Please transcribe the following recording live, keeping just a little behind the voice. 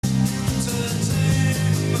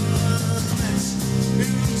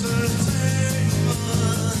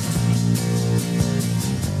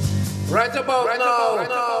Right about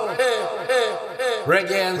now.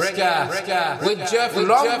 Reggae and ska with Jeff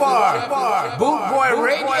Longbar, Boot Boy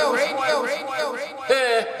Radio.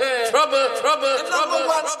 Trouble. The number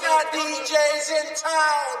one ska DJs in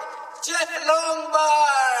town, Jeff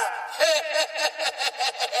Longbar.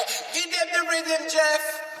 Give them the rhythm, Jeff.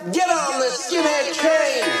 Get on the skinhead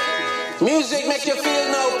train. Music make you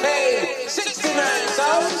feel no pain. 69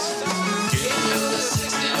 sounds. Give you the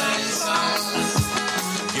 69 sounds.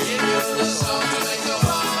 Give you the song to make your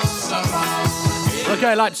arms around. Okay,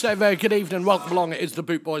 I'd like to say a very good evening. Welcome along. It is the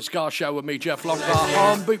Boot Boy Ska Show with me, Jeff Longbar,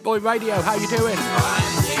 on Boot Boy Radio. How you doing?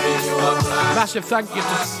 Massive thank you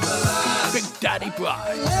to Big Daddy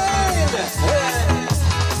Brian.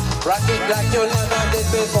 Rock it like you never did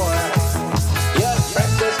before. Your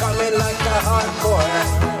breath is coming like a hardcore.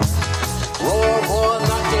 Roar,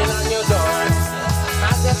 knocking on your door.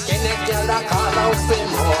 And the skinhead girl that call out for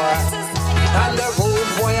more. And the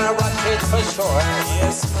rude boy I rock it for sure.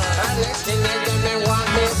 Yes, and the skinhead girl they want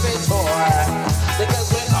me before. Because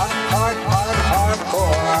we hardcore.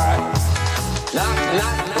 Knocking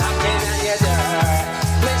on your door.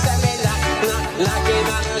 Me say me knocking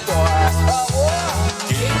on your door. Oh,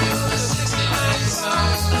 give you the 69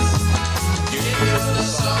 song. Give you the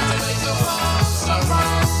song to make the walls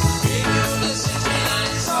around. Give you the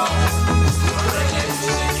 69 song. Reggae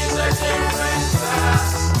music is a different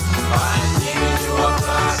class. I'm giving you a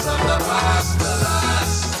class of the past, the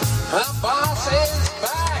last. The boss is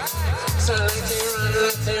back. So let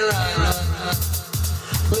it run.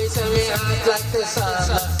 Me say me hot like the sun.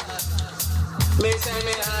 Me say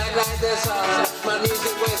me hot like the sun. My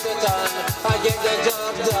music weighs a ton. I get the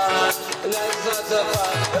job done. That's not the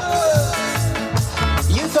fun.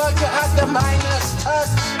 You thought you had the minus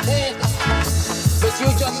touch, but you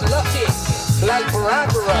just lucky, like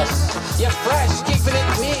Barabbas. You're fresh, keeping it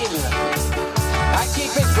mean. I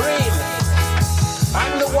keep it green.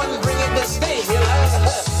 I'm the one bringing the steam, you know.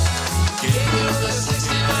 Give you the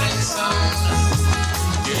 69 song.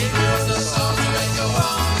 Give you the song to make your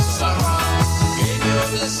arms around. Give you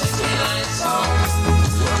the 69 song.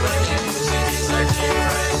 Your reggae music is a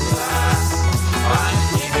different class. I'm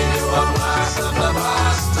giving you a blast of the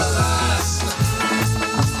past to last.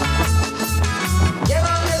 Get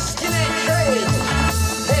on the skinhead train.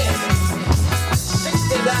 Hey,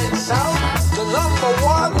 69 sound, the number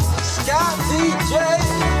one ska DJ,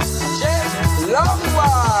 Jeff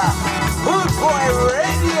Longbar, Boot Boy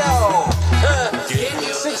Radio. Give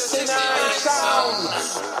you 69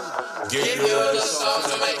 sounds. Give you the song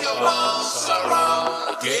to make your bounce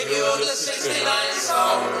around. Give you the 69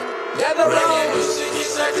 song. Get around. Reggae music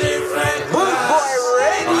is a different Boot Boy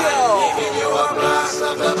Radio. I'm giving you a blast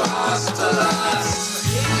of the past to last.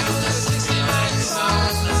 Give you the 69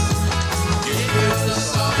 song. Give you the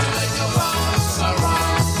song to make your bounce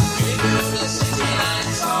around. Give you the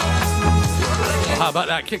 69 song. How about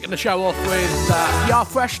that? Kicking the show off with Your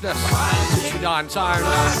Freshness, 69 times.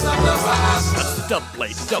 That's the dub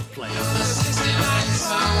plate.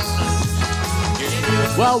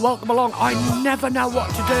 Well, welcome along. I never know what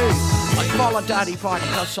to do. I follow Daddy Brian, he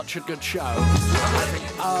does such a good show. I think,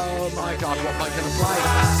 oh my God, what am I going to play?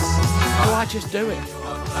 So I just do it.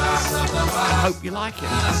 I hope you like it.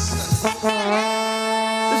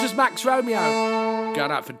 This is Max Romeo,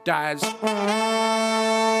 going out for Daz. He's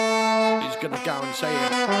going to go and say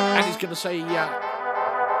it. And he's going to say, the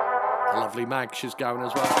lovely Mag, she's going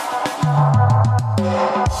as well.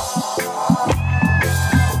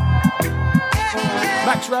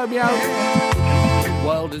 Max Romeo,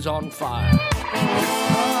 world is on fire.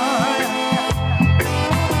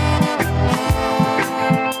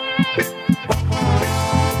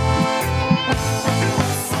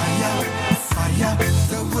 Fire,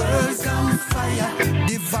 the world's on fire.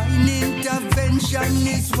 Divine intervention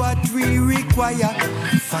is what we require.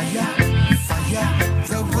 Fire,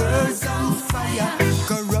 the world's on fire.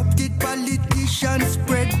 Corrupted politicians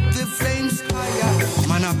spread the flames higher.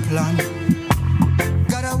 Man a plan,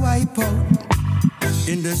 gotta wipe out.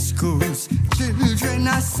 In the schools, children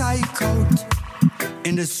are psych out.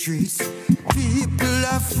 In the streets, people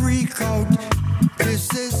are freak out. This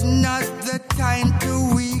is not the time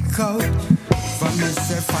to weak out. For me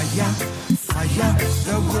say fire,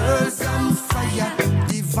 the world's on fire.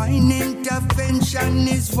 Divine intervention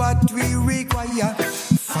is what we require.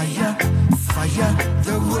 Fire,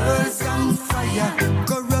 the world's on fire.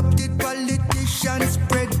 Corrupted politicians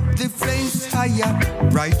spread the flames higher.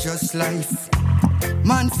 Righteous life,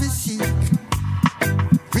 man for seek.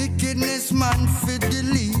 Wickedness, man for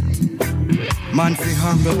delete. Man for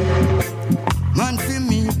humble, man for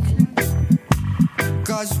meek.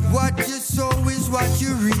 Cause what you sow is what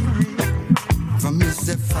you reap. For me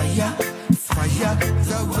say fire, fire,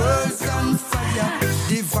 the world's on fire.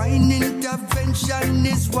 Divine intervention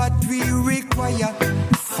is what we require.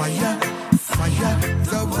 Fire, fire,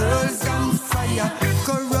 the world's on fire.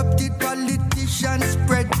 Corrupted politicians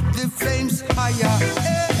spread the flames higher.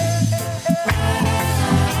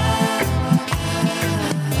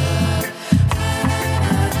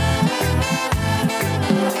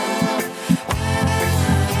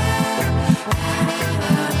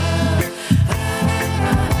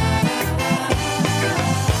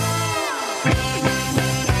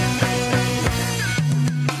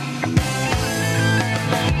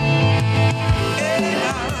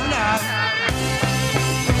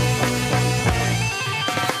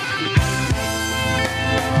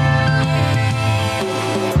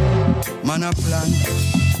 Man a plan,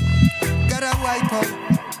 gotta wipe out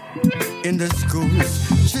in the schools.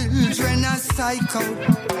 Children are psycho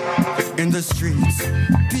in the streets.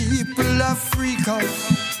 People are freak out.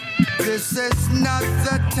 This is not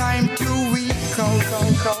the time to weak out.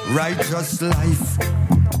 Righteous life,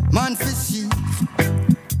 man for see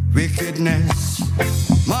wickedness.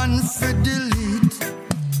 Man for delete,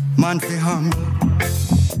 man for humble,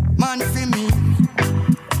 man for me.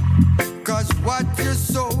 Cause what you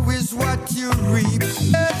sow is what you reap.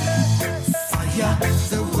 Fire,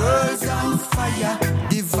 the world's on fire.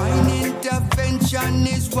 Divine intervention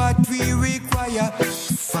is what we require.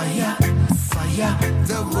 Fire, fire,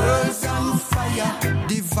 the world's on fire.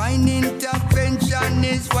 Divine intervention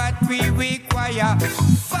is what we require.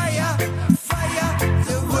 Fire, fire,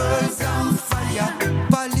 the world's on fire.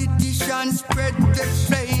 Politicians spread the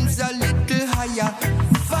flames a little higher.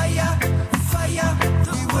 Fire, fire,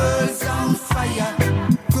 the world's on fire.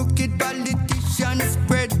 Crooked politicians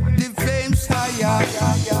spread the flames higher.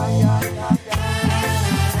 Fire,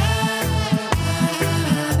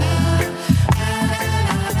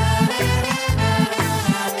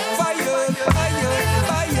 fire, fire.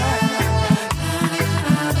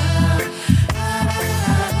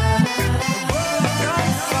 The world's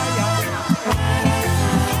on fire.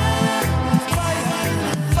 Fire,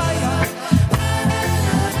 fire.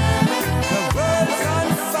 The world's on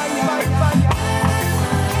fire.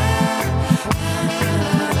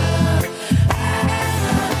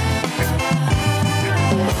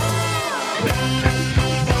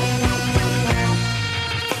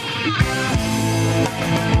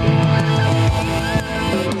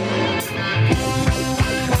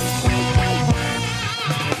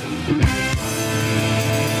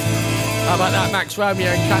 How about that, Max Romeo,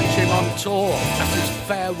 and catch him on tour? That's his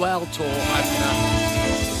farewell tour.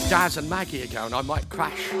 And Daz and Maggie are going. I might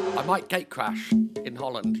crash. I might gate crash in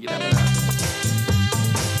Holland. You never know.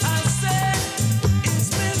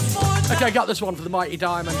 Okay, got this one for the Mighty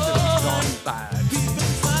Diamonds. And it's gone bad.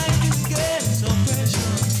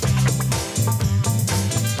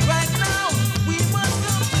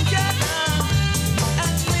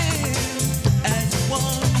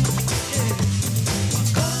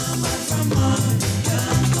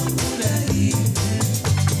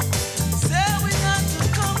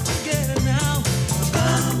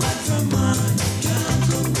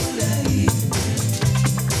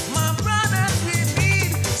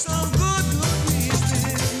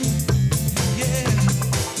 Yeah.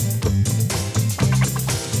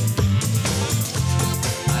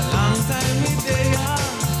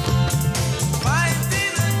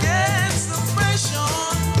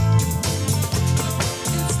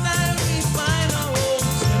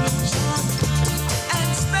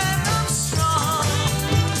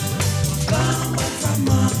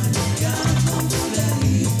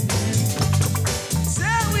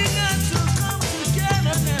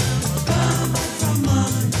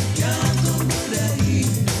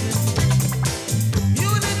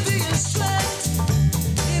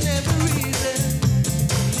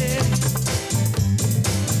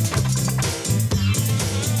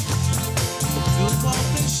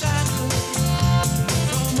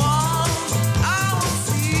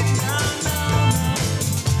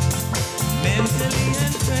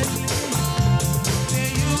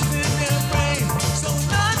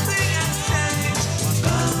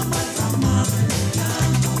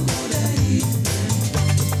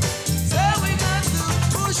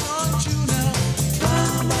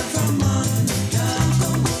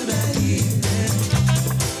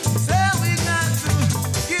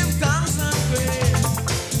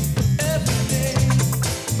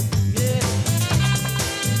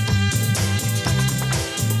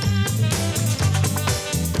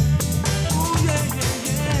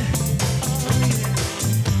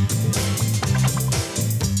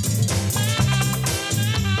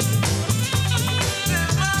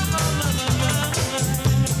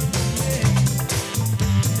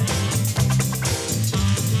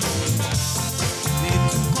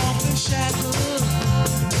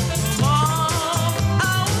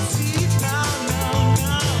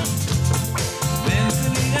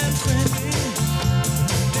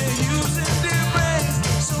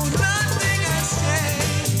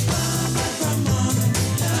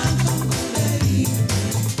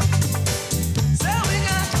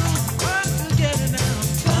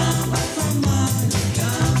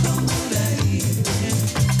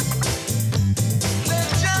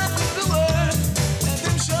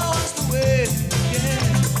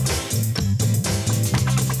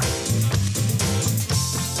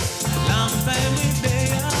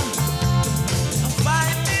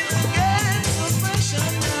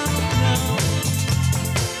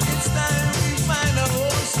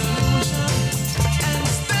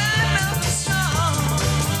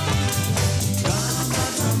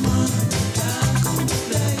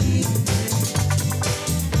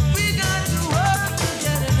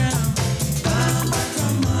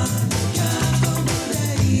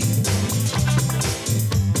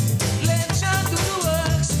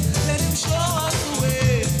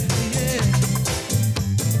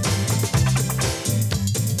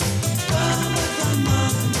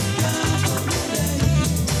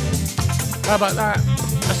 How about that?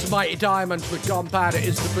 That's the Mighty Diamonds with Gone Bad. It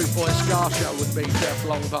is the Boot Boy Scar Show with me, Jeff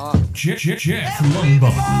Longbar. Jeff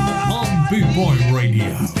Longbar on Boot Boy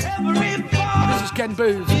Radio. This is Ken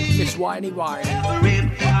Booth. It's Whiny Wine.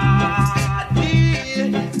 Everybody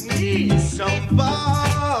needs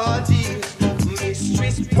somebody.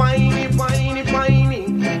 Mistress Whiny, Whiny,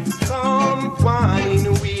 Whiny. Come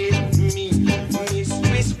whine with me.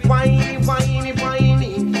 Mistress Whiny, Whiny,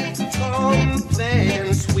 Whiny. Come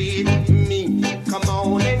dance with me. Come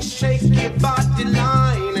on and shake your body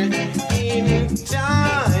line in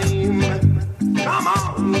time. Come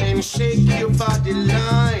on and shake your body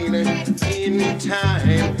line in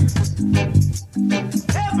time.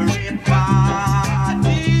 Everybody,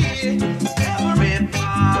 everybody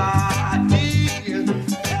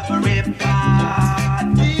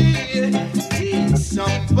needs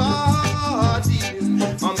somebody.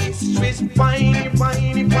 A mistress whiny,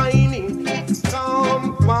 whiny, whiny.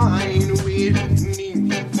 Come whine with me.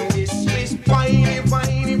 Mistress whiny,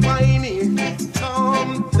 whiny, whiny.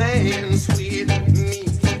 Come dance with me.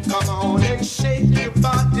 Come on and shake your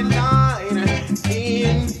body line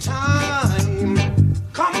in time.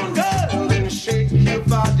 Come on, girl, and shake your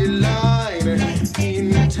body line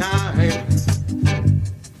in time.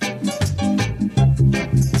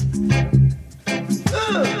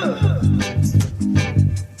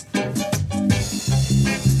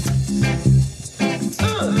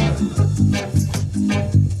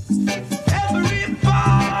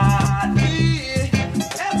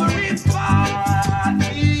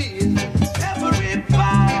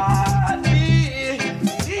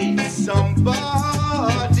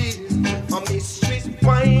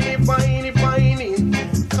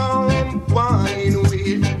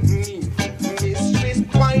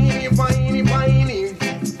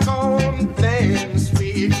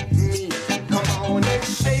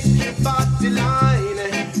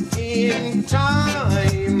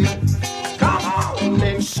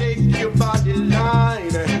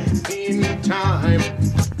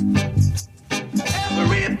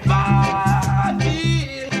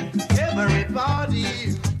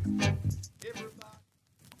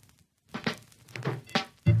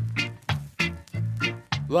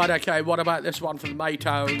 Right, okay, what about this one from the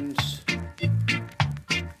Maytones?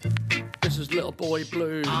 This is Little Boy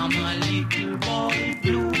Blue. I'm a little boy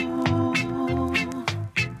blue.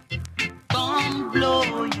 Come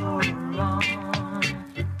blow your horn.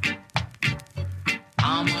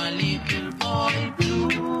 I'm a little boy blue.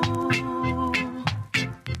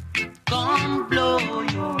 Come blow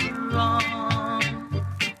your horn.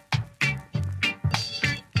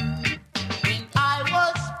 When I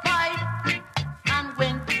was 5 and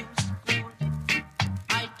went to school,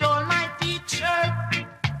 I told my teacher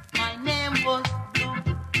my name was Blue.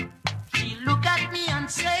 She looked at me and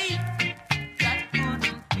said that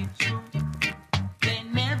couldn't be true. They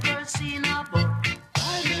never seen a boy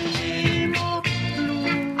by the name of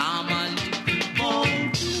Blue. I'm a little boy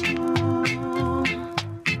blue.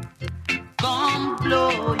 Come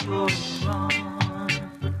blow your horn.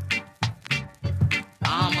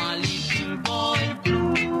 I'm a little boy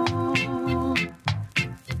blue.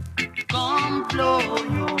 Come blow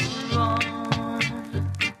your horn.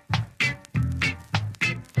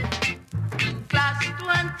 In class 2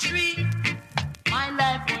 and 3, my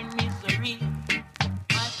life was misery.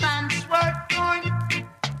 My pants were torn,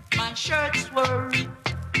 my shirts were ripped,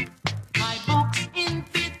 my books in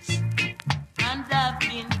bits, and I've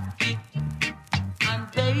been kicked. And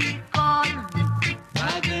they call me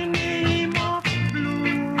by the name of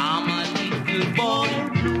Blue. I'm a little boy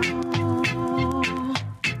blue.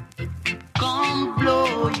 Come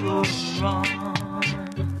blow your horn.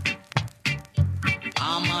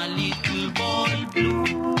 I'm a little boy blue.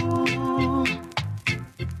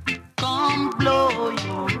 Come blow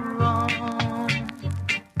your horn.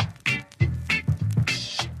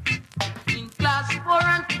 In class 4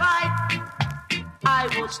 and 5, I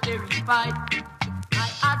was terrified. I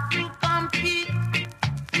had to compete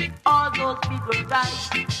with all those bigger guys.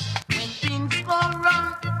 When things go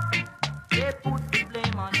wrong, they put the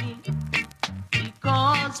blame on me.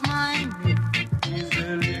 Because my name is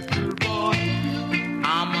a little boy blue.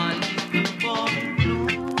 I'm a little boy blue.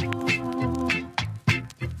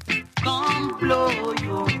 Come blow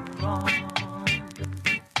your horn.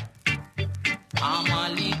 I'm a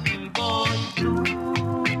little boy blue.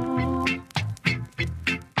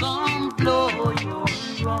 Come blow your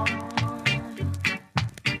horn.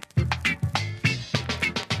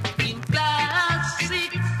 In class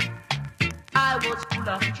 6, I was full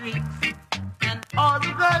of tricks, and all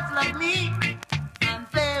the girls loved me, and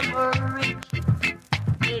they were rich.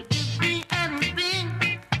 They give me anything,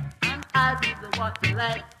 and I do what they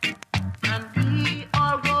like. And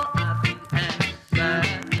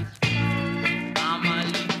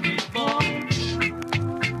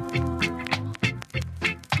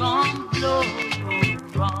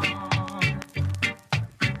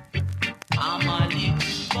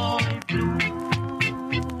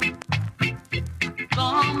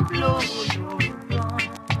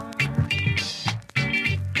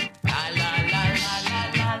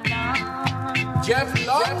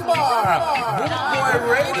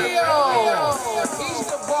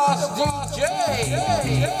boss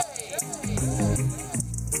DJ.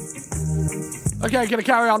 Okay, gonna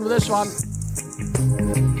carry on with this one. A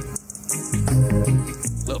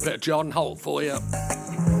little bit of John Holt for you.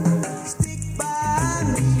 Stick by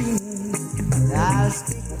me, I'll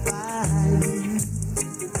stick by you.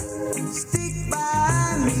 Stick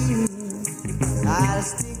by me, I'll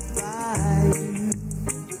stick by you.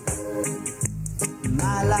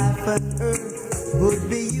 My life on earth would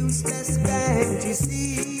be useless, can't you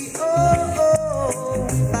see? Oh,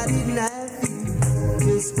 if I didn't have you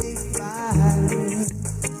to stick by me.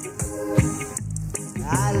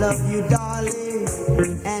 I love you, darling,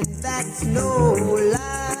 and that's no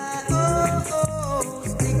lie. Oh,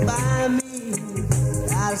 stick by me,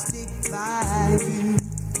 I'll stick by you.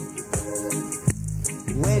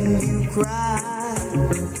 When you cry,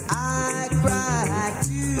 I cry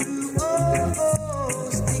too. Oh,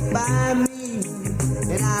 stick by me,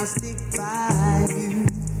 and I'll stick by you.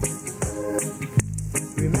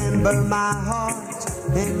 Remember my heart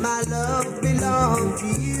and my love belong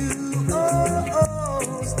to you.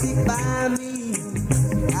 Oh, stick by me,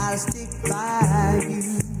 I'll stick by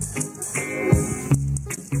you.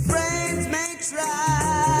 Friends may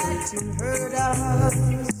try to hurt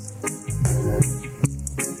us,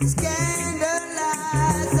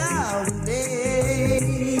 scandalize our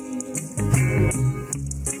name.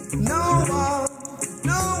 No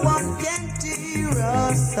one can tear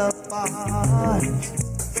us apart.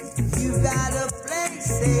 You got a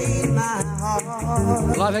place in my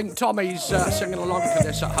heart. Well, I think Tommy's singing along to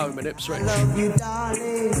this at home in Ipswich. I love you,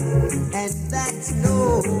 darling, and that's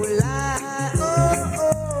no lie.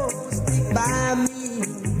 Oh, stick by me,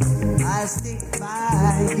 I stick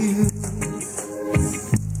by you.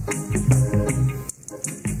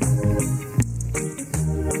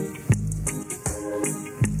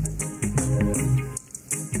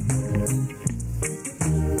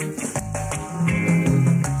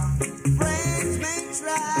 Friends may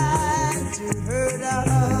try to hurt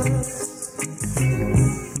us,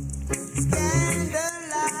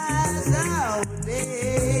 scandalize our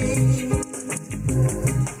name.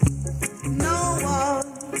 No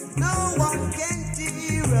one can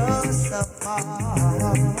tear us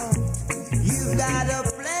apart. You got a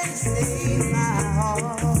place in my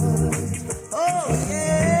heart. Oh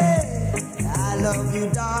yeah, I love you,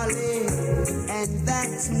 darling, and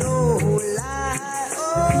that's no lie.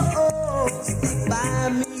 Oh, stick by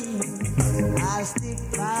me, I'll stick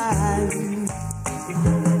by you.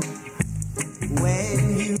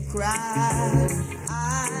 When you cry,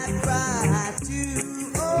 I cry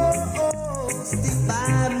too. Oh, stick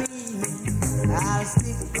by me, I'll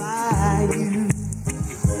stick by you.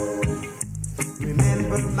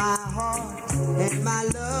 Remember my heart and my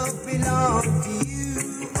love belong to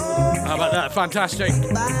you. Oh, How about that? Fantastic.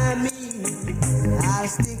 stick by me, I'll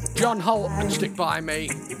stick John Holt by and Stick By Me.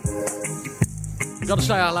 Got to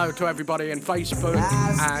say hello to everybody in Facebook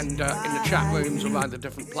and in the chat rooms around the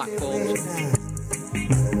different platforms.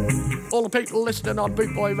 All the people listening on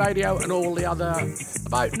Boot Boy Radio and all the other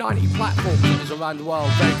about 90 platforms around the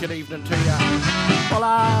world. Very good evening to you.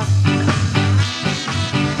 Hola.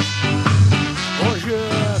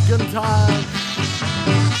 Bonjour. Good time.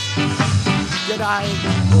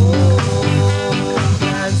 G'day.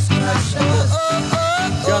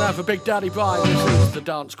 Gonna have a Big Daddy Brian. This is the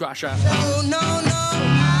Dance Crasher. Oh, no,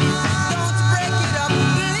 don't break it up,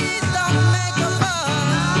 please don't make a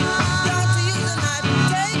fuss. Don't use a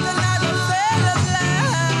knife, take another fella's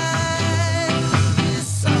life.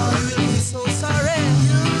 Sorry, so sorry.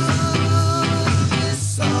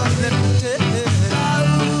 Sorry, let me tell you.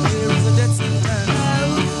 There is a death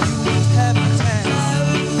sentence. You won't have a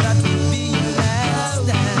chance. That will be your last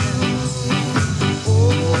dance.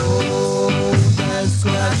 Oh, dance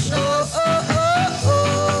crash.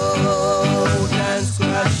 Dance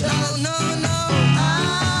crash. No,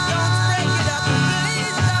 don't break it up.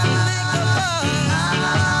 Please don't make a fuss.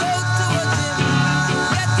 Go to a gym,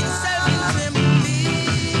 get yourself in trim.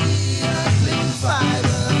 Be a clean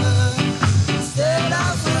fighter. Set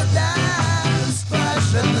out for a dance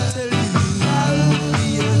crash. Let me tell you,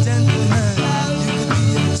 be a gentleman. You could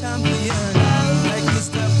be a champion, like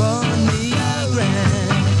Mr. Bonnie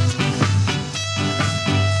Grant.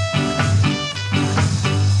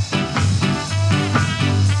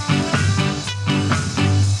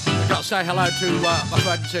 I've got to say hello to my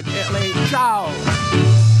friends in Italy. Ciao.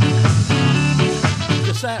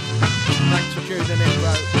 Giuseppe, thanks for tuning in,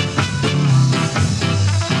 bro.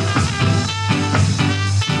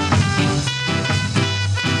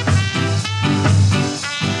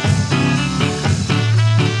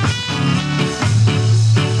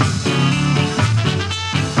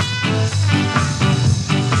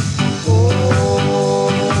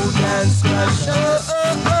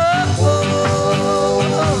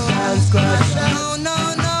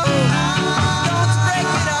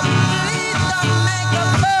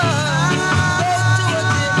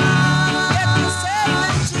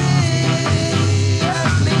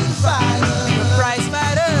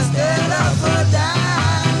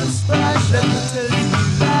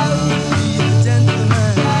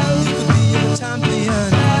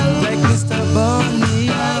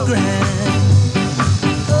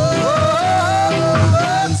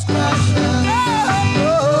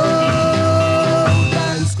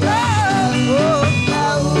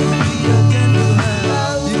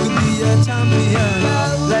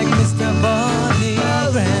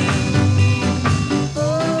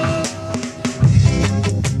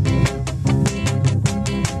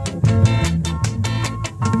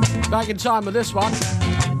 taking time with this one.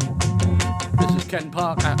 This is Ken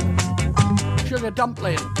Parker. Sugar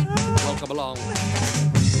Dumpling. Welcome along.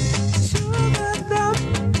 Sugar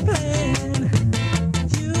dumpling,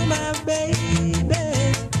 you my baby.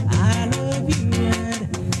 I love you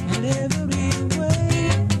and every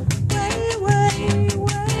way.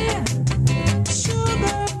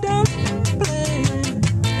 Sugar dumpling,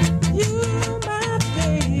 you my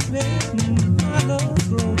baby. My love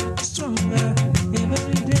grows stronger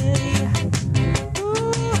every day.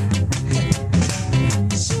 Ooh,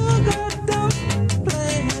 sugar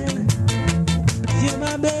dumpling, you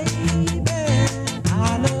my baby. I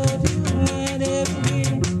love you in every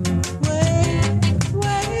way.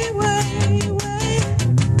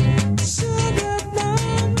 Sugar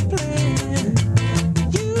dumpling,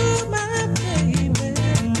 you my baby.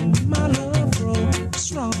 My love grows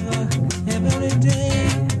stronger every day.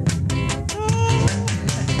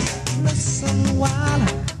 Listen while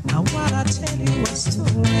I tell you a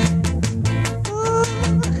story. Ooh,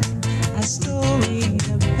 a story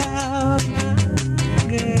about my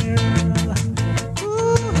girl.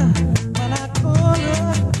 Ooh, well I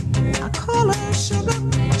call her sugar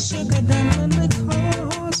dumpling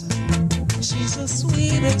because she's the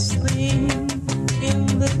sweetest thing in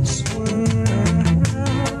this world.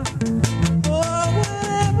 Oh,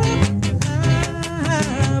 whenever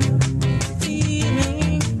I'm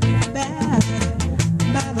feeling bad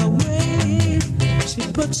by the way she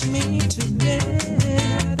puts me to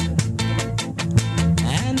bed,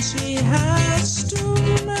 and she has two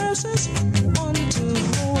nurses, one to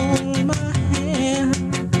hold my hand,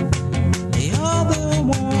 the other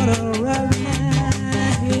one around my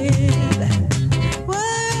head.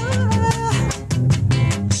 Well,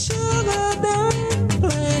 sugar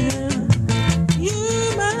dumpling, you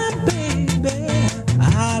my baby.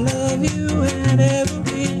 I love you in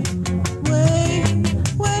every way.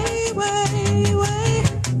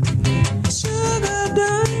 Sugar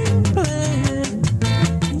dumpling,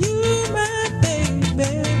 you my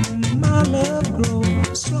baby. My love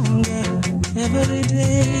grows stronger every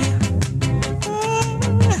day.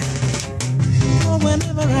 Oh,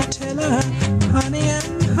 whenever I tell her, honey,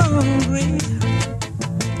 I'm hungry,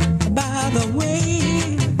 by the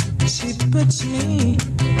way she puts me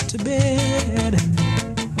to bed.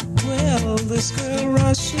 Well, this girl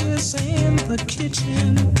rushes in the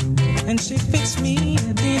kitchen and she fixed me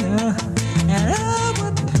a dinner, and I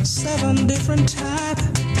with seven different type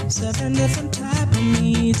of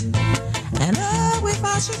meat. And oh, if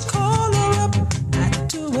I should call her up at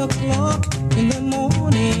 2 o'clock in the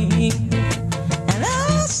morning, and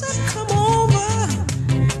I said,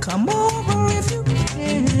 come over if you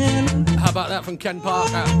can. How about that from Ken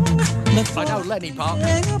Parker? I know Lenny Parker.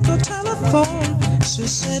 Hang up the telephone,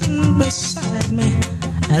 she's sitting beside me,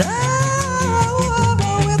 and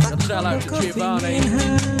with a Sell out to cup of coffee Giovanni. in her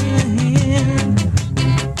hand.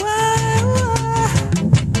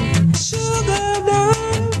 Sugar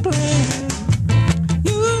dumpling,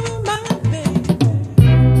 you my baby.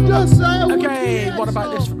 Okay, what about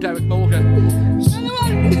this from Derek Morgan?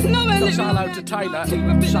 Just hello to Taylor,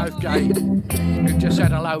 Southgate, who just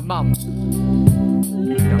said hello, Mum.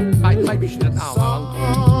 Maybe she didn't know.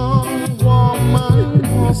 Some woman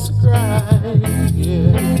must cry,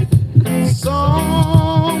 yeah.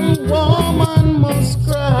 Some woman must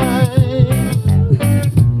cry.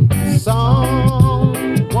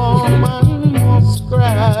 Some woman must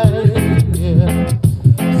cry,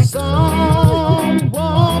 yeah. Some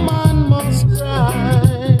woman must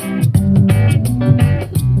cry.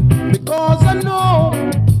 Because I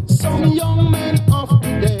know some young men of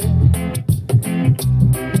today,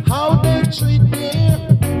 how they treat their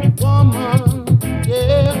woman,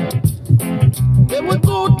 yeah. They would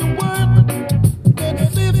go to work, get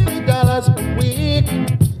 $50 a week,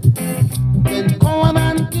 then come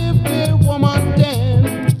and give their woman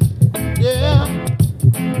 10, yeah.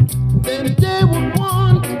 Then they would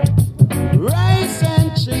want rice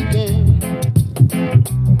and chicken,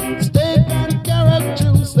 steak and carrot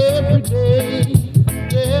juice every day,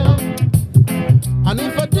 yeah. And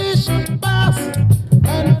if a dish should pass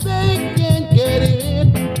and they can't get it,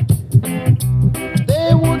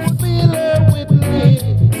 they would fill her with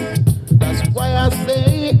leaves. That's why I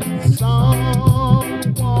say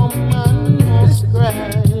some woman must cry,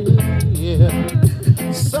 yeah.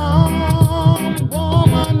 Some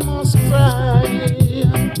woman must cry.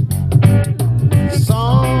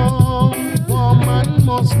 Some woman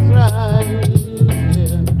must cry,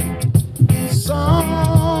 yeah.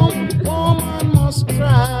 Some woman must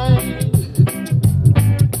cry.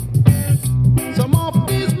 Some of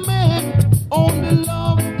these men only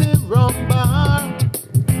love the rumba,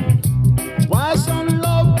 while some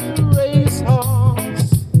love the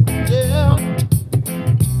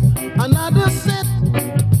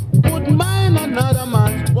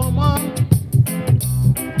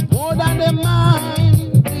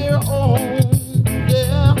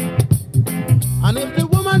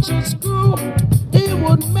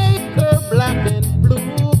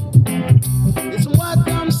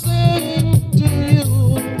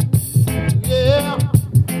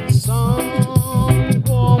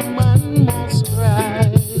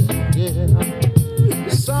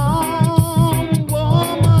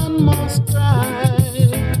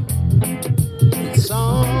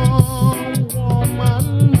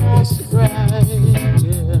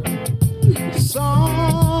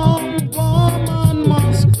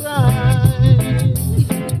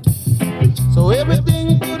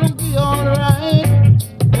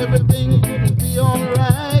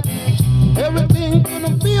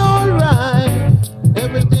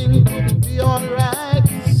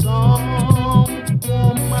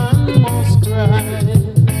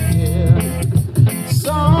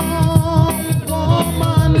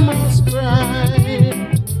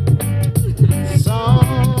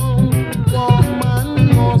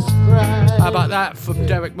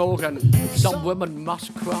Derek Morgan. Some Women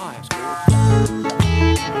Must Cry. It's called.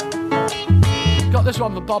 Got this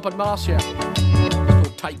one from Bob and Marcia. It's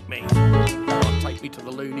called Take Me. Take me to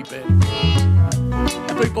the loony bin.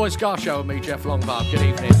 The Boot Boy Scar Show with me, Jeff Longbar. Good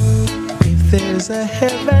evening. If there's a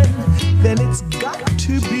heaven, then it's got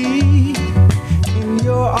to be in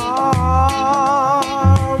your arms.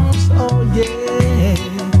 Oh yeah.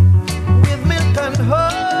 With milk and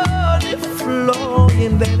honey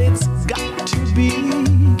flowing, then it's got to be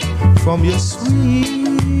from your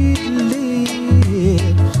sweet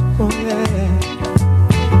lips. Oh yeah.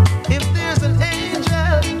 If there's an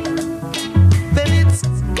angel, then it's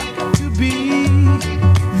got to be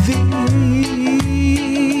thee.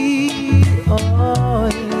 Oh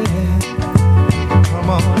yeah. Come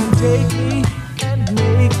on and take me and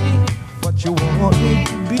make me what you want me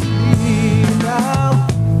to be. Now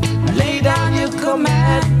lay down your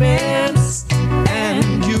commandments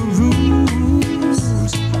and your rules.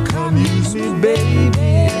 Come use me,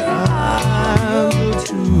 baby, I'm your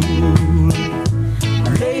tool.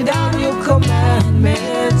 Lay down your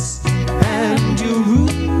commandments and your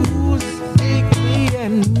rules. Take me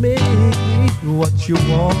and make me what you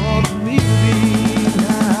want me to be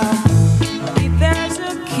now. If there's a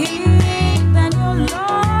king, then you're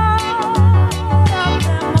Lord of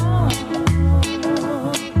them all.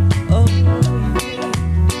 Oh, yeah.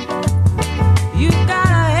 You got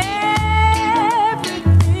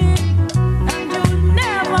everything, and you'll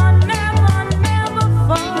never, never, never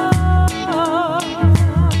fall.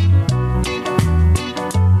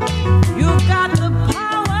 You got the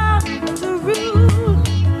power to rule,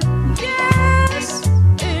 yes,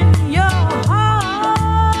 in your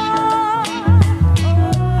heart.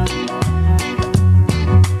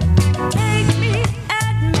 Take me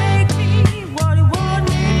and make me what you want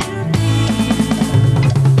me to be.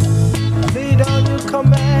 Lay down your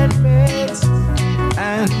commandments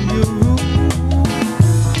and your rules.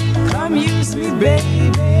 Come use me,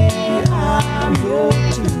 baby, I'm your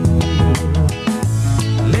tool.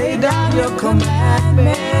 Lay down your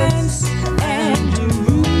commandments and your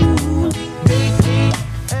rules. Make me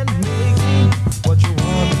and make me what you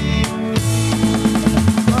want me.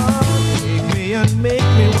 Oh, take me and make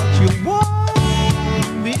me what you want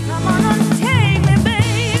me. Come on and take me,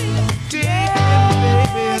 baby. Take me,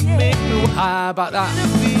 baby, and make me what How about that?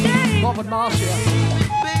 Bob and Marcia.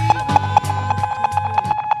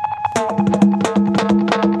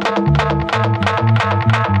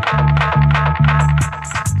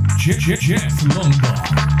 Jeff Longbar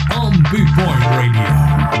on Boot Boy Radio.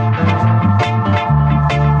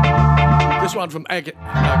 This one from Eggy.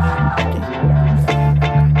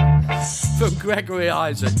 From Gregory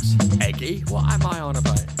Isaacs. Eggy? What am I on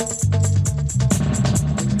about?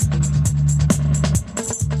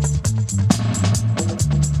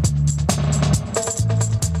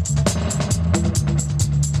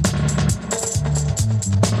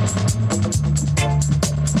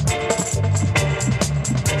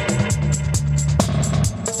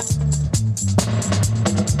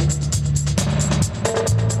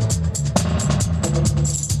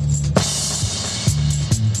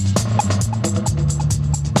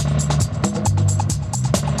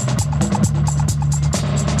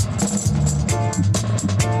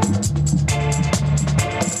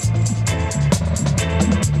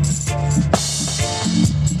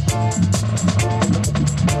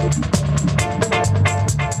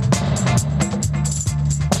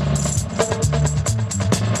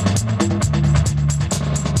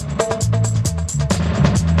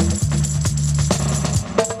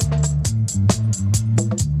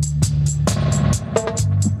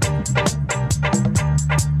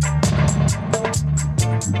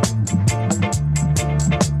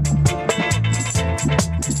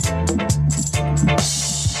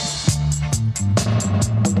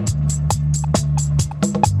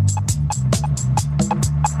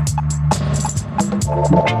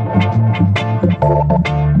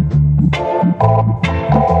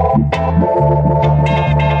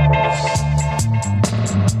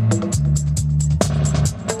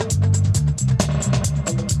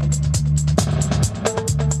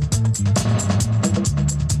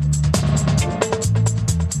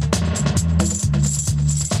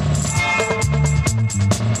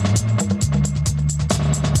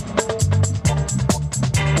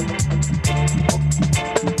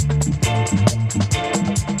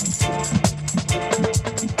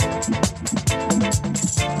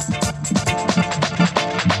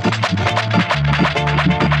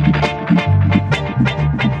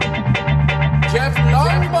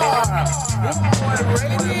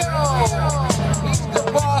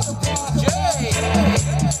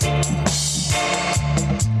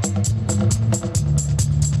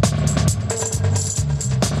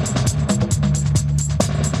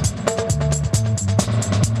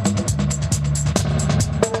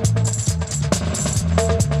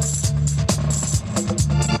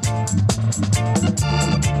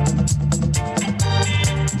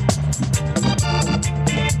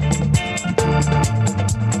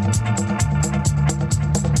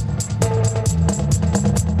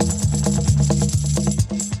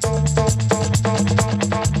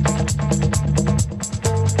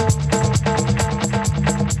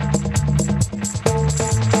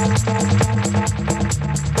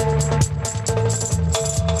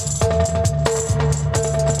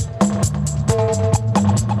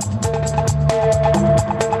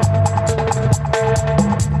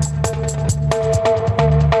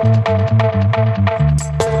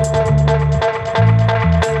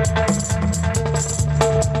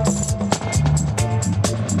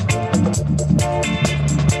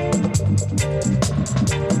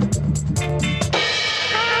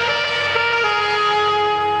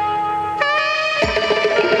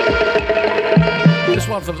 This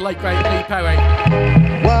one for the late great Lee Perry.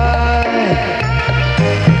 Why?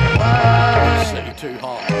 City too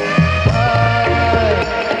hot.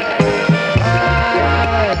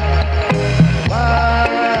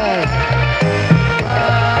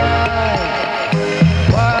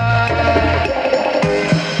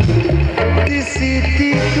 The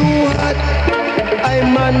city too hot.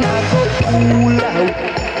 I'm a go cool out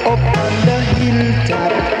up on the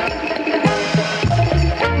hilltop.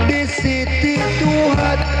 The city too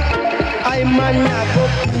hot. I'm a go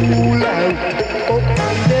cool out up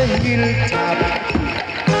on the hilltop.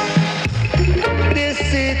 The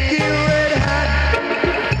city red hot.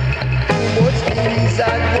 Too much things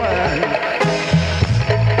at once.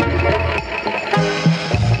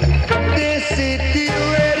 The city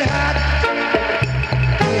red hot.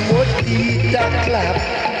 Too much beat that clap.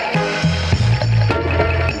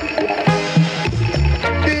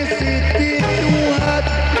 The city too hot.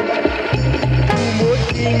 Too much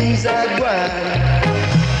things at once.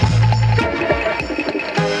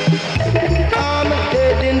 I'm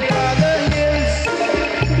heading for the hills.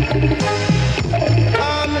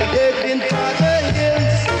 I'm heading for the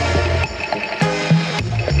hills.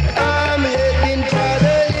 I'm heading for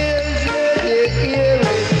the hills where the air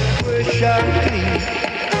is fresh and clean.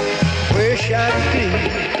 Fresh and clean.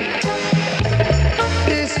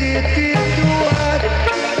 The city too hot.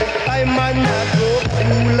 I'm on a go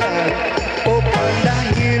cool out up on the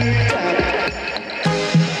hilltop.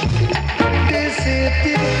 The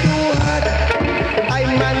city too hot.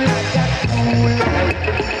 I'm on a go cool out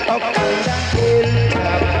up on the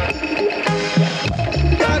hilltop.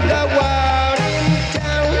 Got the war in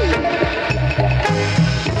town.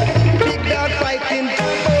 Big dog fighting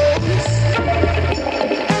for bones.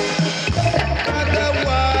 Got the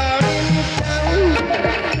war in town.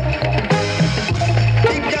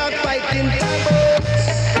 Big dog fighting for bones.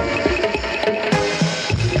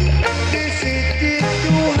 The city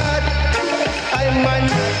too hot. I'm on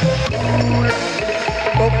a go cool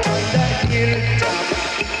up on the hilltop.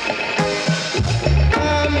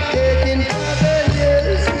 I'm heading for the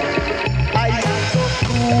hills. I go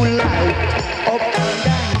cool out up on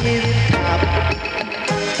the hilltop.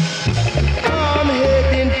 I'm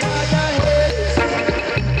heading for the hills.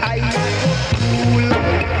 I go cool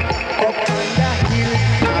out up on the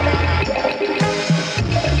hilltop.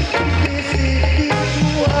 The city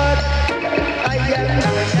too hot. I am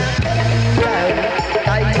not cool out.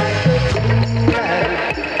 I go cool out.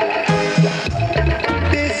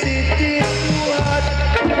 The city too hot.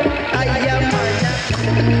 I am not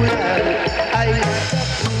cool out. I go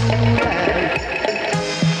cool out.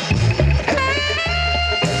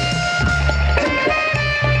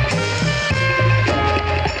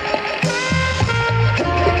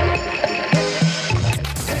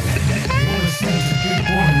 You're listening to Boot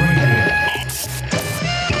Boy Radio.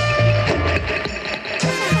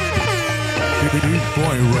 Boot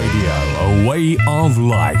Boy Radio, a way of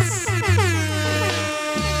life.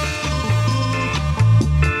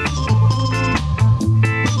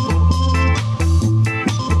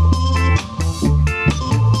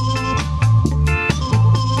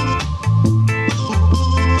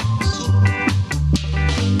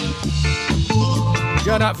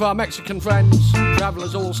 Going out for our Mexican friends,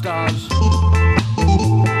 Travelers All Stars.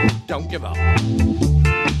 Don't give up.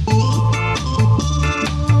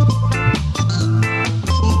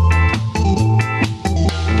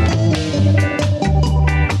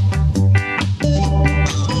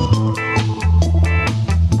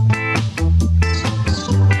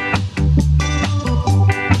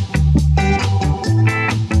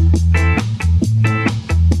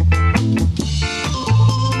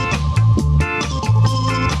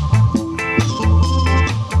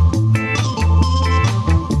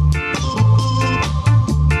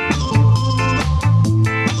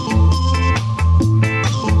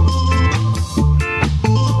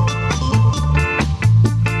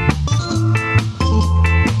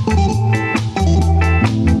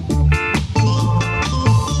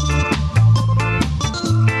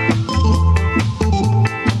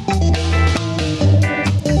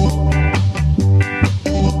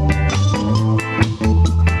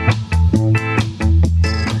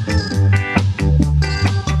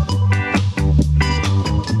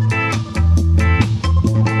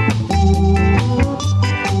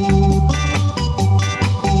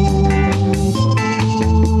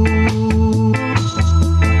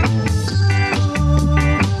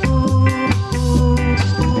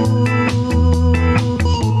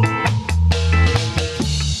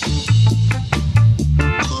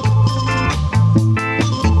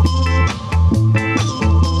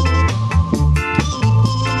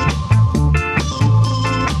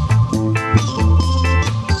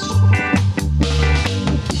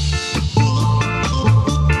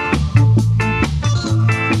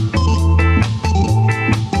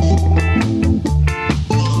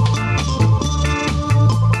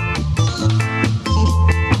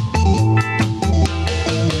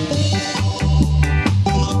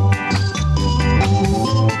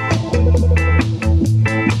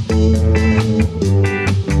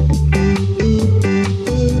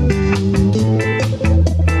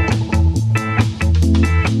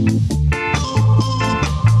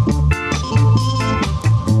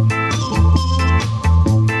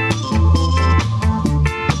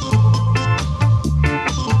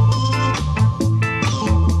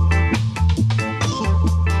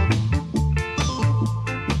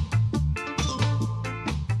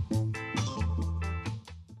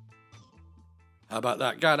 about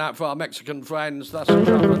that? Going out for our Mexican friends. That's the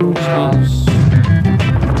Traveling All Stars.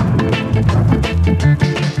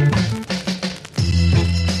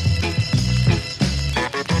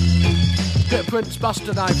 Bit of Prince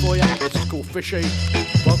Buster now for you. This is called Fishy.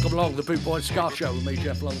 Welcome along to the Boot Boy Ska Show with me,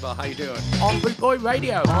 Jeff Longbar. How you doing? On Boot Boy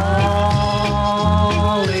Radio.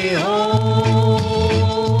 Holy,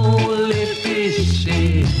 holy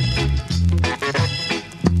fishy.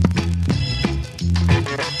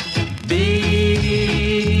 Big,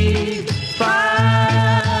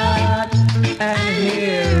 fat, and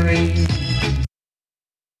hairy.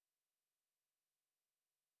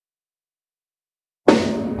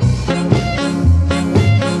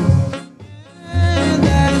 And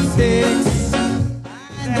that's 6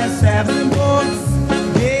 and that's 7 books.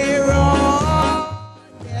 They're all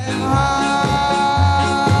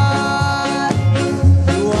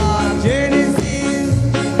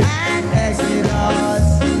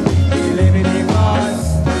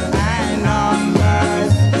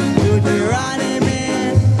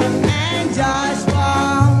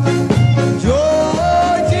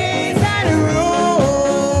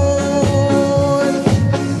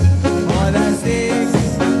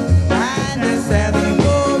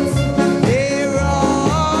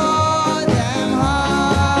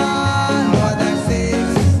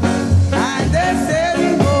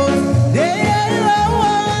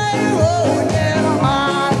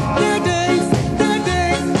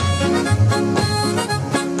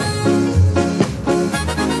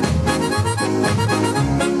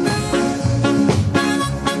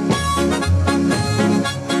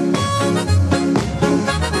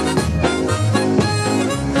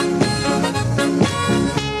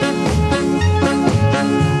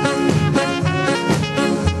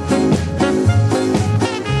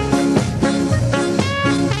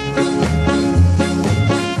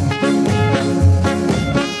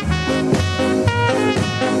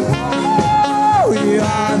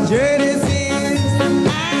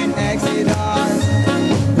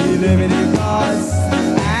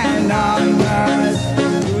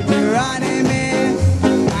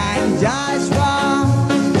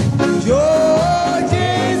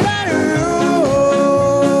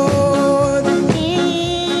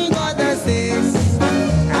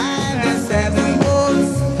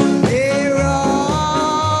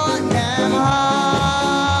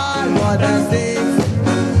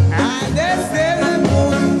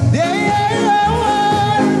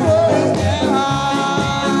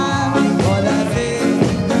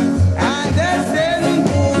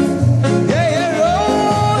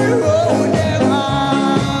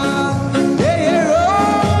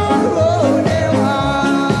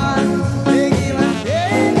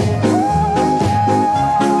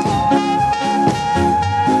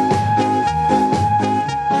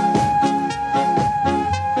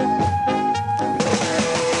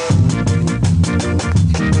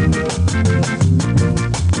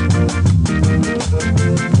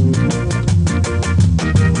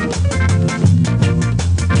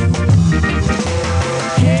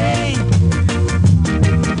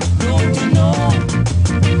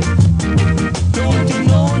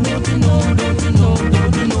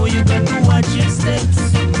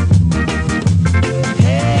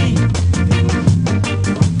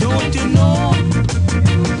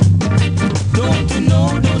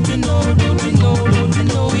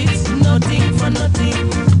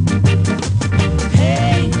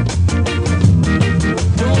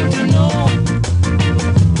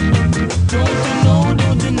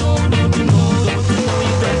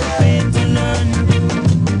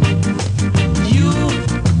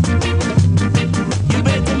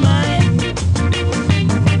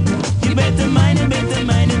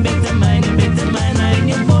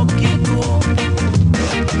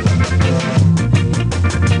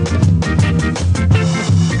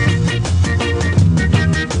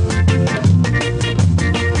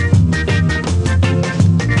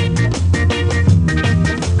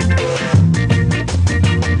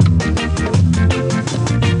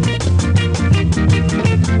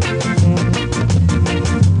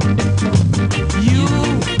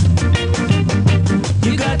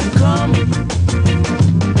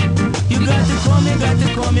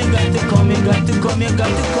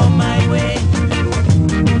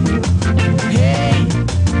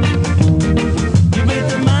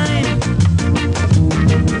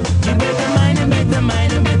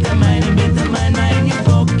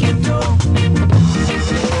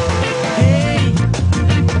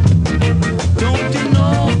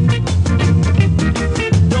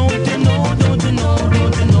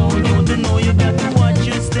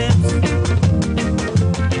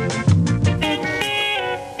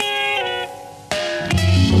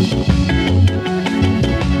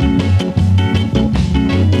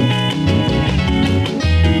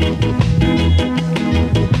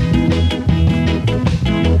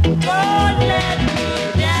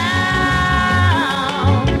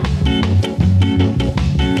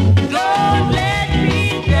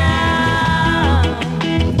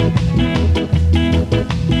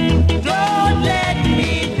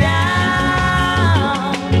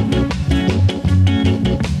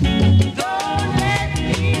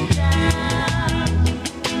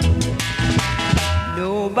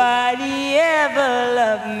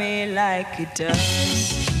it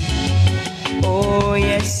does. Oh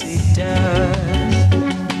yes it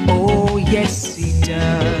does. Oh yes it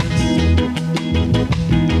does.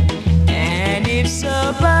 And if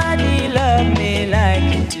somebody love me like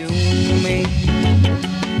you do me,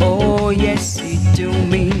 oh yes it do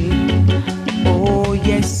me. Oh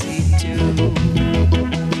yes it do.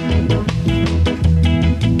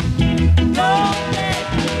 Don't let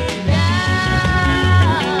me down.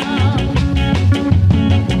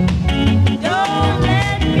 Don't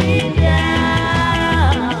let me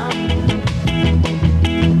down.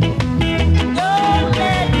 Don't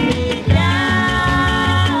let me down.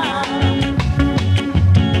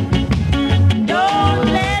 Don't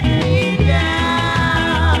let me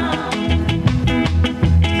down.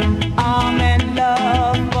 I'm in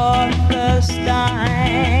love for the first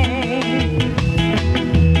time.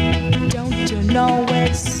 Don't you know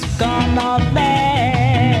it's gonna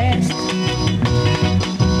last?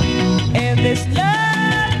 If this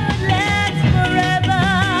love lasts forever,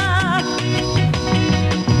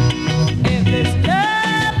 if this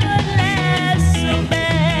love would last so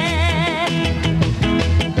bad,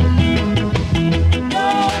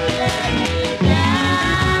 don't let me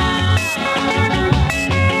down.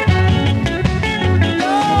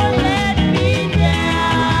 Don't let me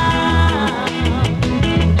down.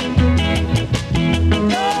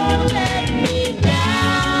 Don't let me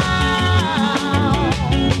down.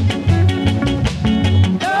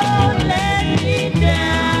 Don't let me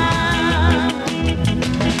down.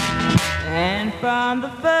 And from the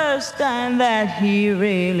first time that he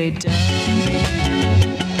really dug me,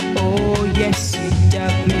 oh yes he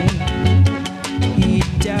dug me. He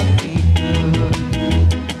dug me good.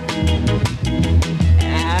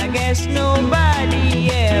 I guess nobody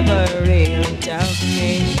ever really dug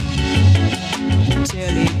me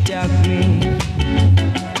till he dug me.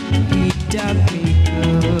 He dug me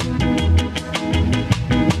good.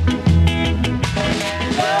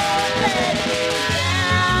 Don't let me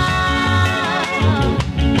down.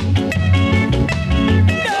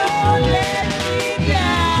 Don't let me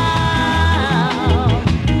down.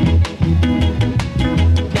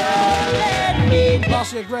 Don't let me down.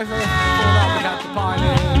 Marcia Griffith, before that we had the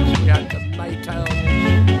Pioneers, we had the Maytals.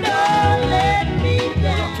 Don't let me We've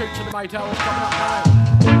down. got Toots and the Maytals coming up now.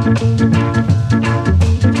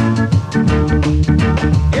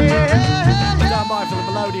 Stand by for the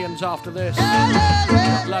Melodians after this.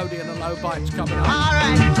 Got Lodian and Low Bites coming up.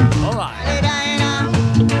 Alright. Alright.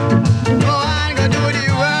 Go on, go do the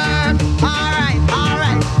work. Alright,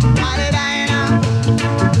 alright.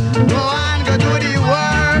 Go on, go do the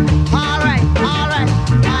work. Alright, alright.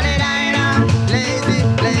 Lazy,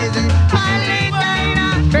 lazy.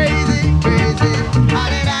 Crazy, crazy.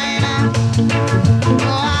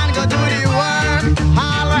 Go on, go do the work.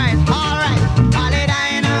 Alright, alright.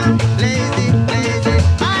 Lazy, lazy.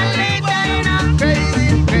 Crazy,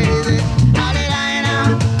 crazy.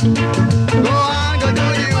 Go on, go do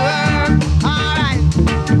the work. Alright.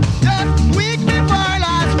 Just week before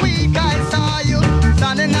last week I saw you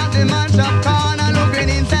standing at the mansion corner looking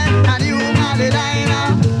inside and you Hallelujah.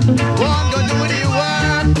 Won't go do the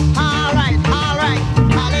work. Alright, alright.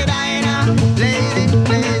 Hallelujah. Lazy,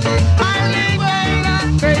 lazy. Hallelujah.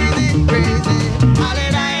 Crazy, crazy.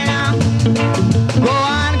 Hallelujah. Go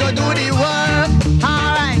on, go do the work.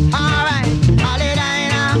 Alright, alright.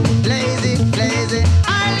 Hallelujah. Lazy, lazy.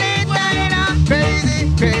 Hallelujah. Crazy,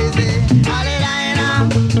 crazy. Hallelujah.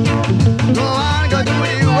 Go on, go do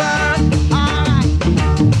the work. Alright.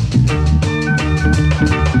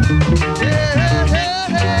 Yeah, yeah, yeah.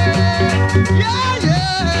 Yeah, yeah.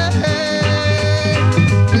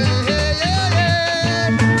 Yeah, yeah, yeah.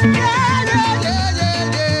 Yeah, yeah, yeah,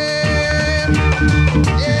 yeah.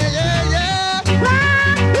 Yeah, yeah, yeah.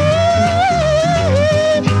 Woo!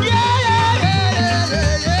 Yeah, yeah, yeah,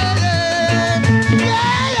 yeah, yeah, yeah.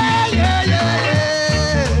 Yeah, yeah, yeah,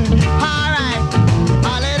 yeah. Alright.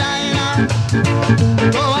 Hallelujah.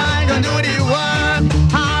 Go on, go do the work.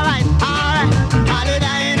 Alright, alright.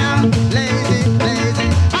 Hallelujah. Lazy, lazy.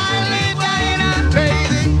 Hallelujah.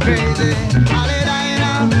 Crazy, crazy.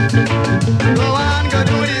 Hallelujah. Go on, go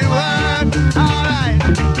do the work. Alright.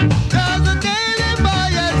 Just a daily boy,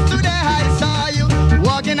 yesterday I saw you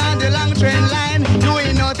walking on the long train line,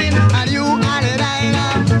 doing nothing, and you hallelujah.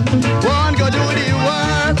 Won't go do the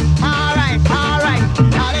work. Alright, alright.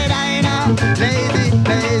 Hallelujah. Lazy,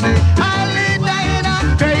 lazy. Hallelujah.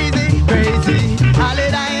 Crazy, crazy.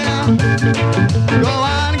 Hallelujah. Go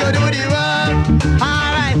on, go do the work.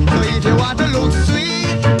 Alright. So if you want to look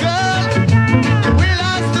sweet, girl, you will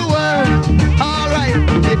ask the world. Alright.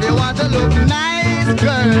 If you want to look nice,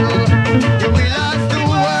 girl, you will ask the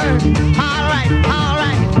world. Alright,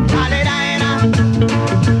 alright. Hallelujah.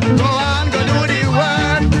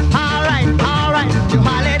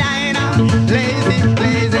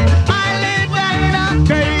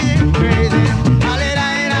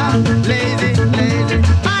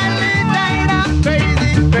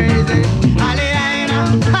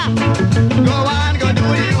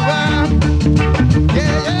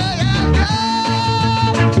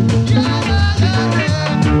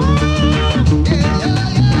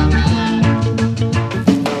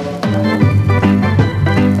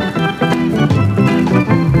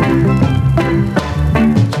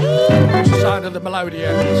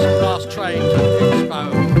 Melodians, last train to Expo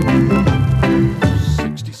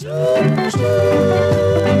 67.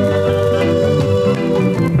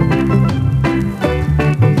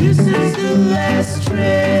 This is the last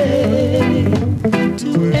train to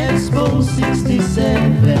Expo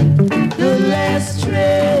 67. The last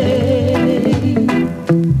train.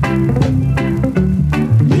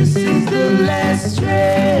 This is the last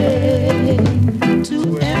train to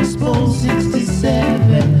Expo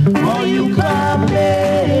 67. Are you coming?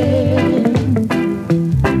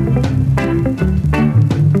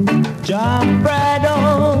 Jump right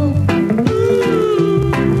on.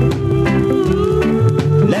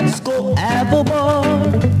 Let's go have a ball.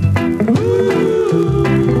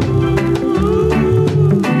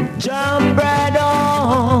 Jump right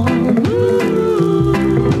on.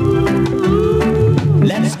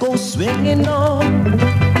 Let's go swinging on.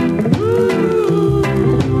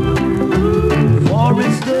 For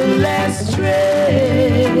it's the last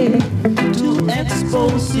train to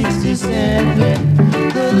Expo 67.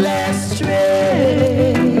 The last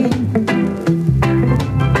train.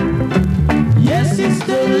 Yes, it's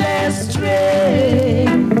the last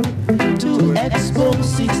train to Expo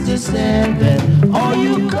 67. Are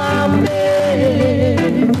you coming?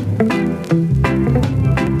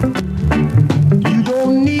 You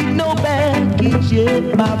don't need no baggage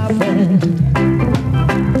yet, my friend.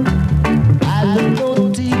 I don't know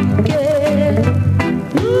ticket.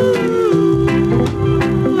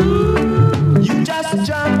 You just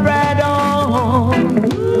jump right on.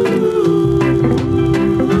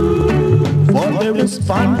 For there is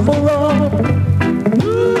fun for all.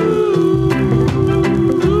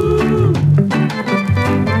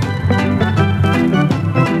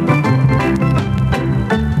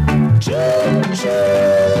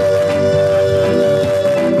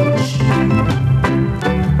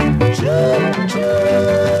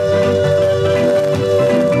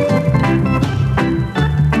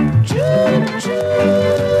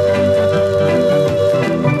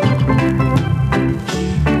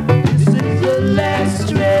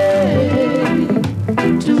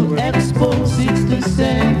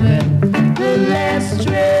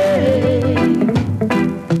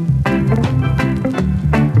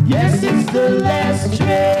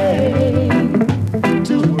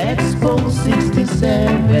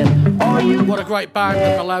 What a great band,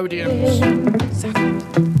 the Melodians.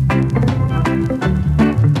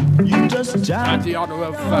 You just I had the honour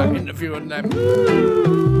of interviewing them.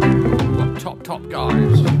 What top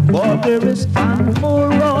guys. For there is fun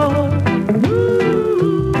for all.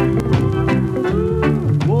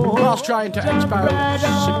 Last train to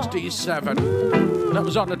Expo 67. That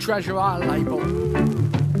was on the Treasure Isle label.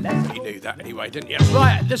 You knew that anyway, didn't you?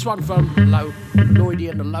 Right, this one from Lloydie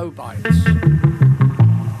and the Lowbites.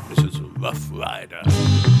 This is Rough Rider.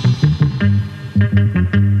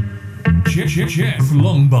 Jeff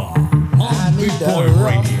Longbar on Big Boy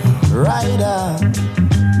Radio. Rider,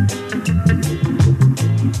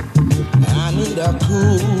 I need a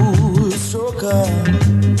cool stroker.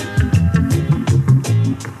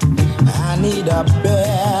 I need a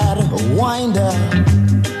bad winder.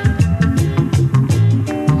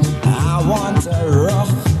 I want a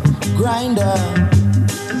rough grinder.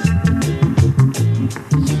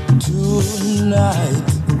 Tonight,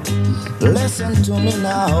 listen to me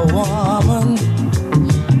now, woman.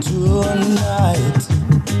 Tonight,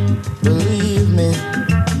 believe me,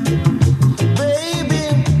 baby,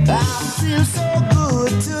 I feel so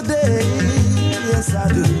good today. Yes, I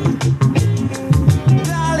do.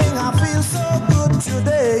 Darling, I feel so good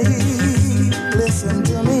today. Listen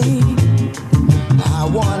to me. I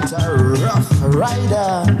want a rough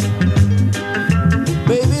rider.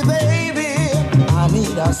 Baby, I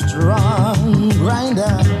need a strong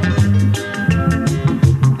grinder.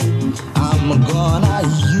 I'm gonna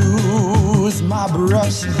use my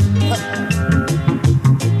brush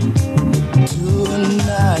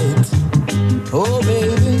tonight. Oh,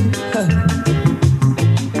 baby,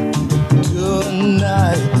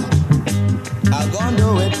 tonight. I'm gonna do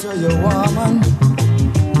it to you, woman.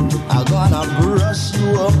 I'm gonna brush you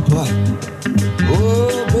up. Oh,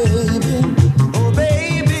 baby, oh,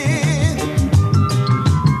 baby.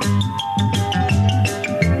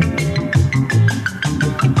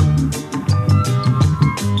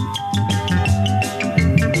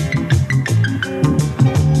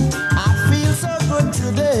 I feel so good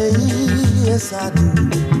today, yes I do.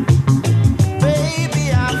 Baby,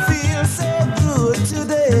 I feel so good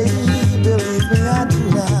today. Believe me, I do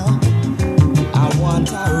now. I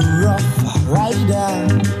want a rough rider.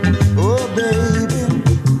 Oh, baby,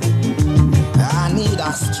 I need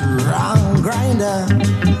a strong grinder.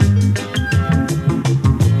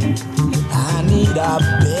 I need a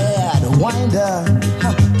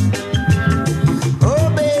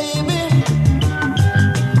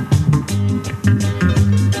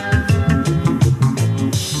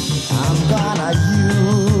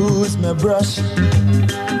brush.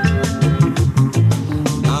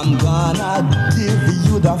 I'm gonna give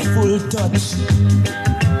you the full touch.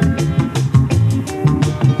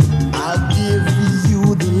 I'll give you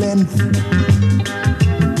the length,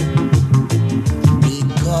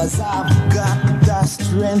 because I've got the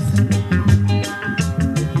strength.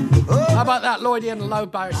 How about that Lloydie and the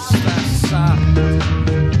Lowboats?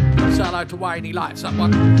 Say hello to Wayne, he likes that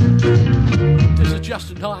one. This is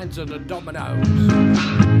Justin Hines and the Dominoes.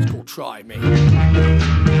 It's called Try Me.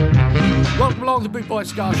 Welcome along to the Boot Boy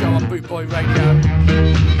Ska Show on Boot Boy Radio.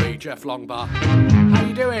 Me, Jeff Longbar. How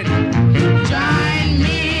you doing? Join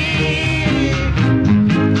me.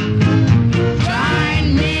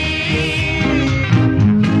 Join me.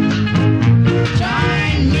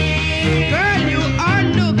 Join me. Girl, you are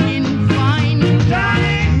looking fine.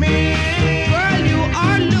 Join me. Girl, you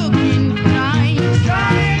are looking nice.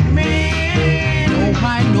 Join me. No,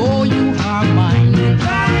 I know you are mine.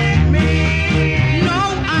 Join me. No,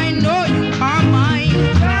 I know you are mine.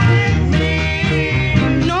 Join me.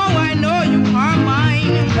 No, I know you are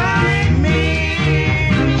mine. Join me.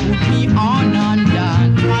 Put me on and down.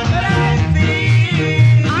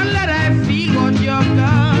 And let I feel what you've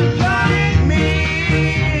got. Join me.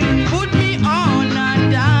 Put me on and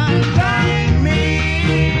down. Join me.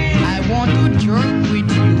 I want to jerk with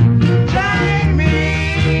you. Join me.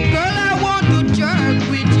 Girl, I want to jerk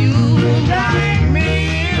with you. Join me.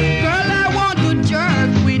 Girl, I want to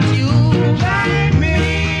jerk with you. Join me.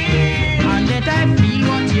 And let I feel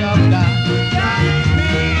what you've got. Join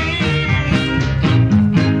me.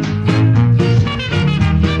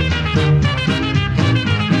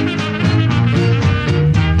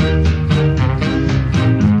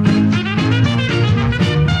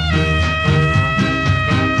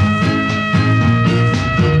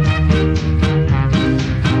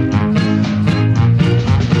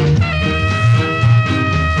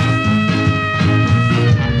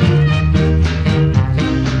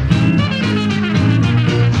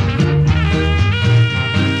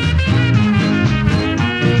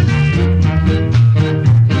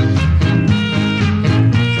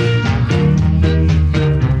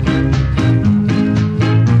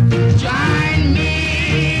 Join me.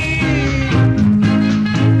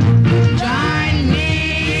 Join me.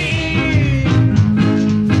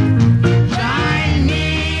 Join me.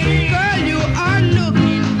 Girl, you are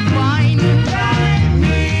looking fine. Join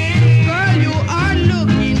me. Girl, you are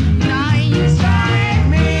looking nice. Join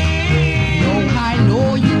me. No, I know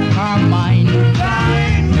you are mine.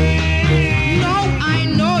 Join me. No, I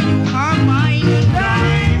know you are mine.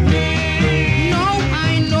 Join me. No,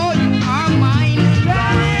 I know you are mine.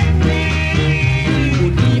 Join me.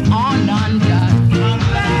 Put me on and down.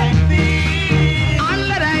 And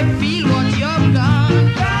let I feel what you've got.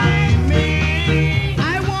 Join me. I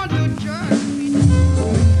want to jerk with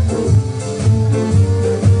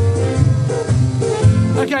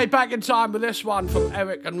Okay, back in time with this one from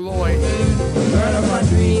Eric and Roy. Girl of my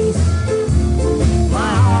dreams,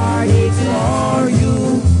 my heart aches for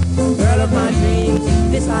you. Girl of my dreams,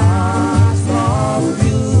 this I ask of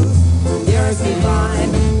you. Dearest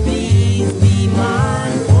divine, please be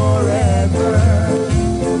mine forever.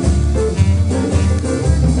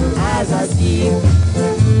 As I sleep,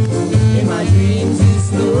 in my dreams you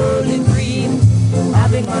slowly dream,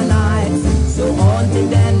 having my nights so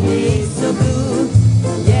haunted and made so blue.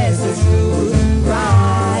 Yes, it's true,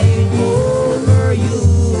 right over you.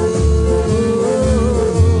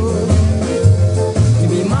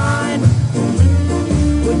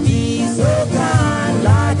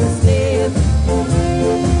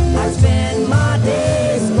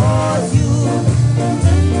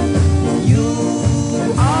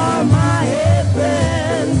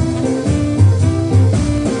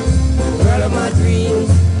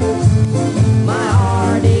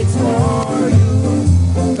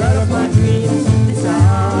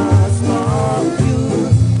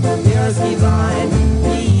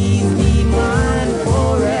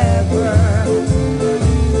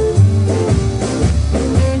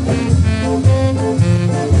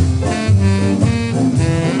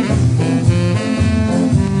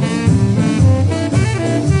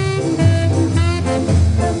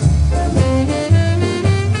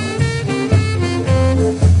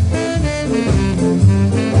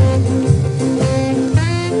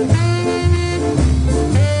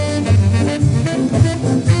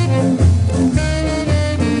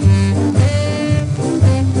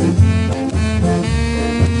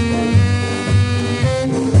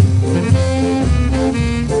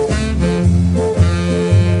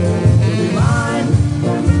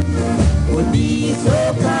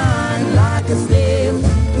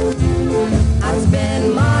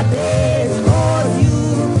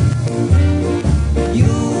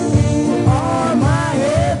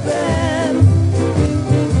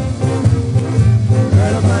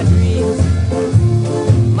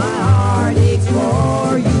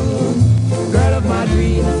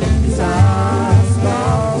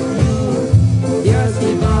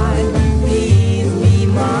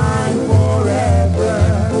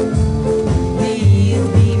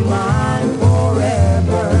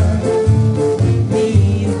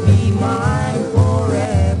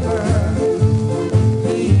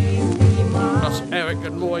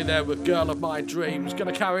 girl of my dreams.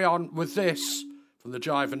 Gonna carry on with this from the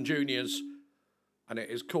Jive and Juniors, and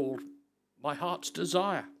it is called My Heart's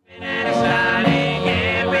Desire.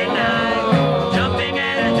 Every night, jumping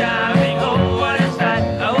and diving, oh what a sight!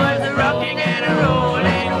 I was rocking and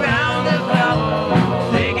rolling round the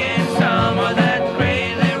clock, digging some of that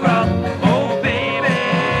crazy rock. Oh baby,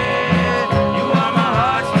 you are my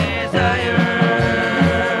heart's desire.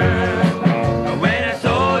 When I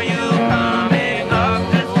saw you coming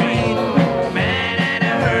up the street, man, and I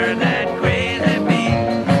heard that crazy beat,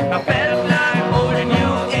 I felt like holding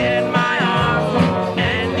you in my arms,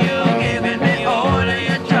 and you giving me all of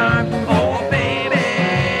your charm. Oh baby,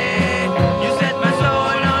 you set my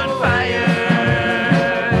soul on fire.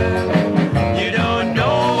 You don't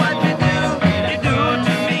know what you do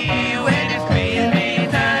to me when you squeeze me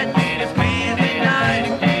tight, you squeeze me tight.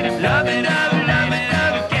 Love it up,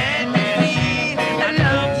 can't you see? I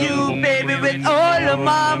love you, baby, with all of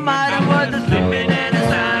my might. I was a slipping and a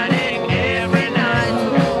sliding every night,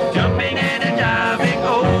 jumping and a diving,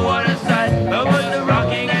 oh what a sight. I was a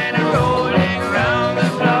rocking and a rolling round the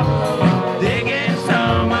clock, digging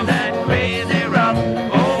some of that crazy rock.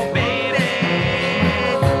 Oh baby,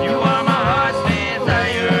 you are my heart's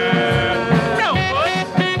desire. No, boy.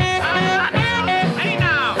 Hey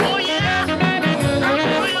now. Oh yeah. One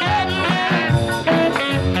more time.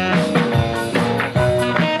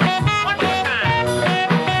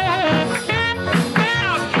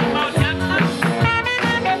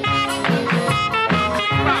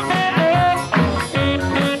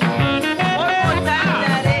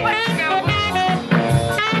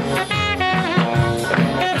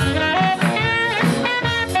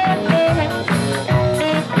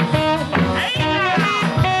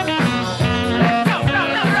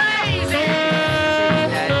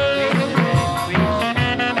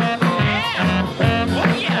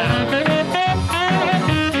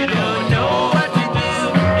 You don't know what you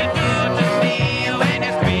do to me when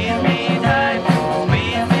you squeeze me tight,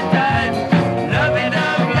 squeeze me tight. Love it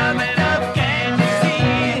up, can't you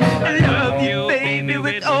see? I love you, baby,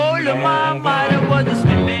 with all of my might. I was a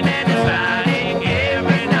slipping and a sliding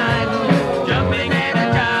every night, jumping and a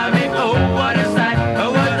diving, oh what a sight. I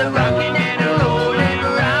was a rocking and a rolling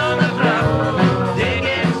around the clock,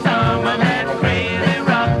 digging some of that crazy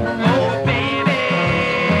rock. Oh baby,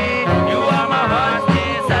 you are my heart's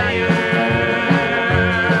desire.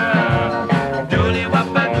 Dooley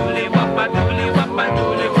wappa, dooley wappa, dooley wappa,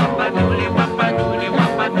 dooley wappa, dooley wappa, dooley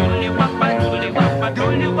wappa, dooley wappa, dooley wappa,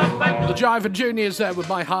 dooley wappa. The Jive and Juniors there with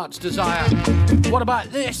My Heart's Desire. What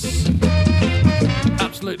about this?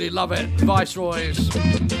 Absolutely love it. Viceroys from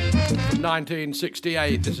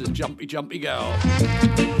 1968. This is Jumpy Jumpy Girl.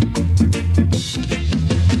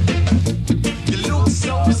 You look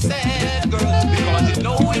so sad, girl, because you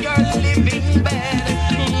know you're living bad.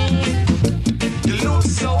 You look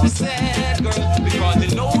so sad, girl, because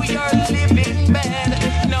you know you're living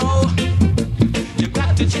bad. No, you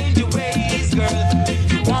got to change your ways, girl.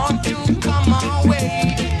 You want to come our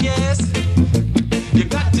way, yes. You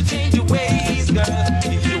got to change your ways, girl,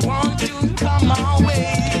 if you want to come our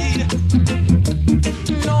way.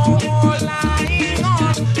 No more lying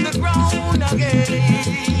on the ground again.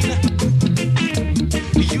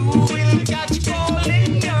 You will catch cold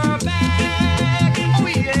in your back. Oh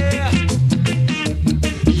yeah.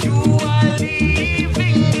 You are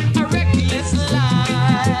living a reckless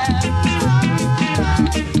life,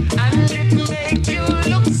 and it make you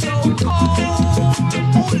look so cold.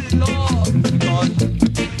 Oh Lord, Lord.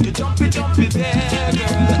 You jumpy there,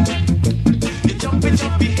 girl. You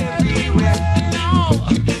jumpy everywhere. No,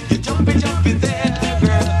 you jumpy there,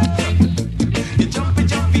 girl. You jumpy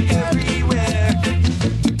everywhere.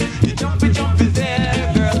 You jumpy there,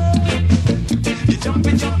 girl. You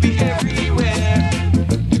jumpy everywhere.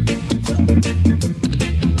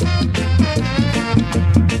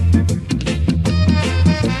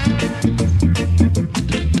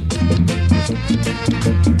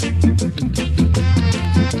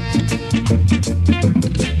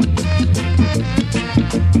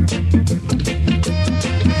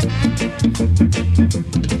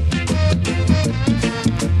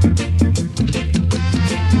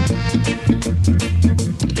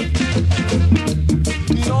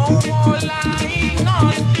 No more lying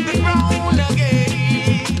on the ground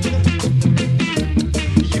again.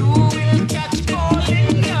 You will catch cold in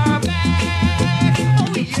your back.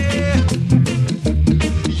 Oh yeah.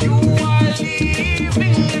 You are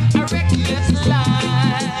living a reckless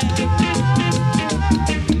life,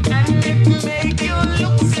 and it make you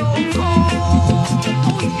look so cold.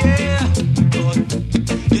 Oh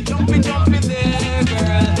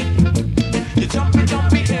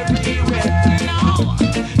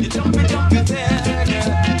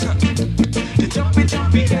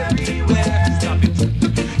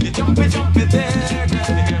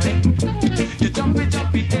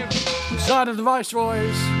side of the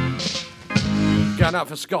Viceroys. Going out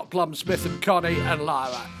for Scott Plum, Smith and Connie and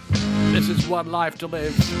Lyra. This is One Life to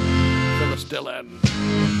Live. Phyllis Dillon.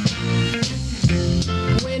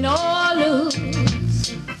 Win or lose,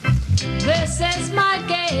 this is my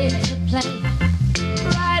game to play.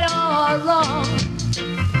 Right or wrong,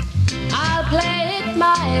 I'll play it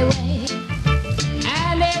my way.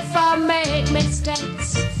 And if I make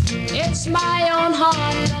mistakes, it's my own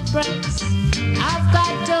heart that breaks. I've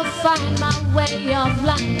got to find my way of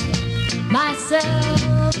life,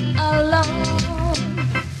 myself alone.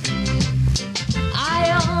 I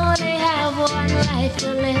only have one life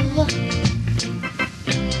to live.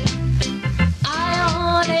 I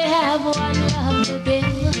only have one love to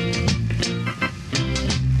give.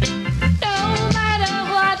 No matter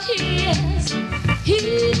what he is, he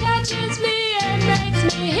touches me and makes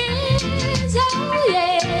me his. Oh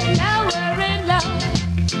yeah, now we're in love.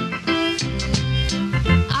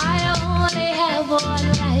 I only have one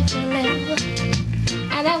life to live,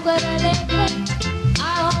 and I'm gonna live it. I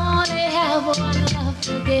only have one love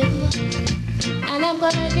to give, and I'm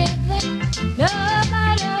gonna give it. No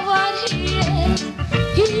matter what he is,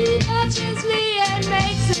 he touches me and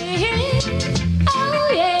makes me his.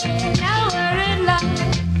 Oh yeah, now we're in love.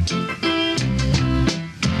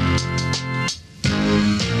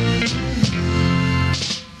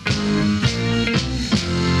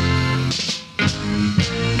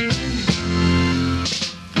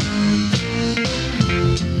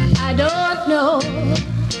 I don't know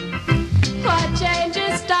what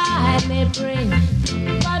changes time may bring,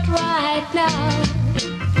 but right now,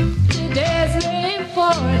 today's the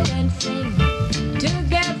important thing.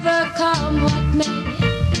 Together come what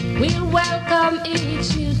may, we'll welcome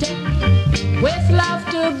each new day, with love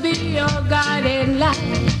to be your guiding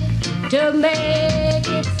light, to make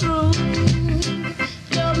it through.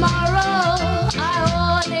 Tomorrow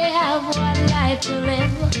I only have one life to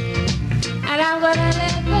live, and I'm gonna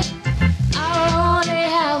live it. I only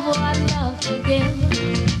have one love to give,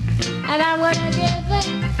 and I'm gonna give it.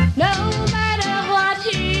 No matter what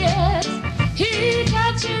he is, he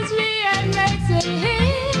touches me and makes me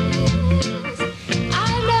his. I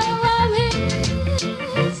know I'm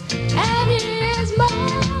his, and he is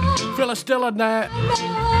mine. Phyllis Dillon there. I know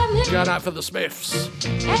I'm his, Going out for the Smiths.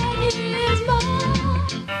 and he is mine.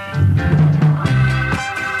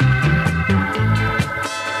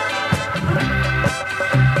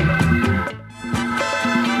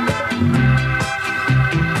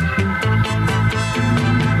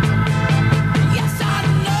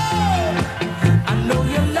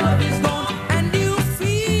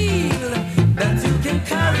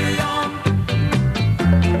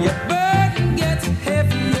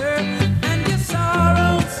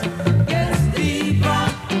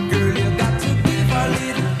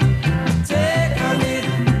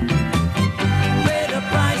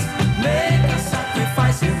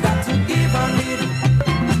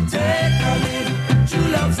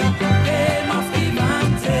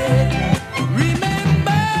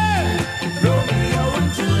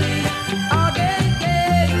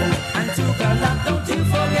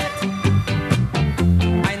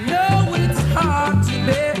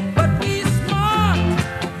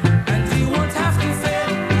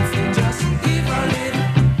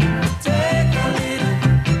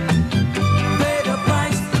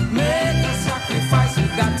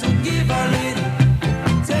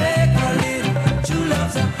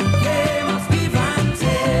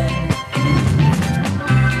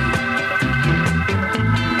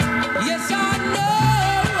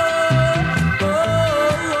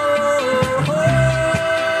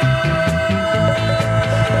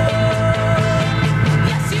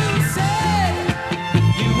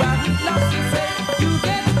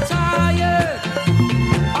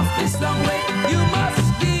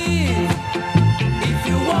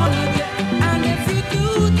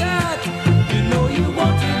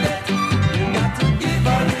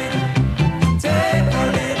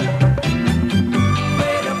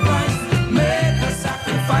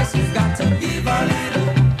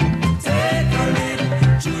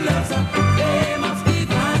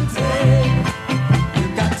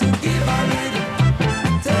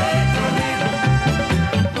 Take a little.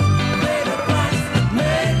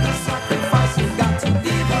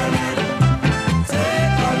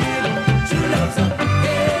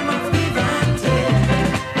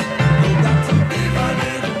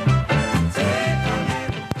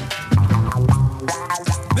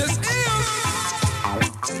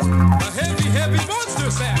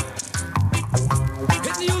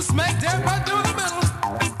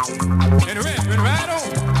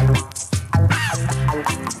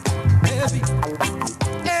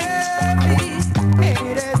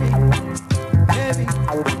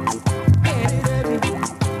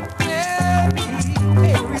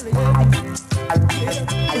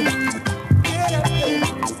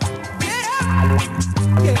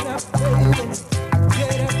 Get up, baby.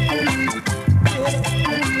 Get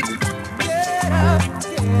up.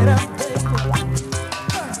 Get up, baby.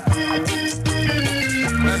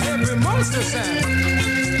 A heavy monster sound.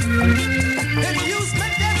 If you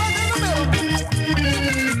smack that mother in the middle,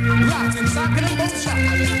 rockin', sockin' and both shots.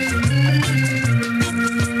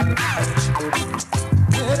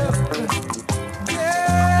 Get up, baby. Get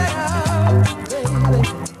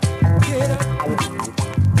up.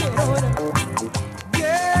 Get on up.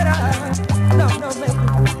 Get up. No, baby.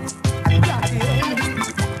 Rock it on.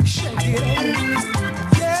 Shake it on.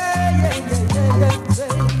 Yeah, baby.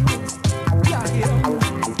 Rock it on.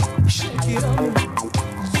 Shake it on.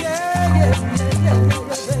 Yeah, baby.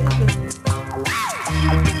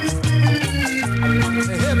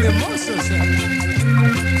 The heavy monster sound.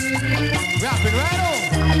 Rapping right on.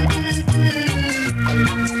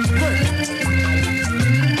 Work.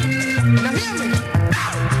 Now hear me.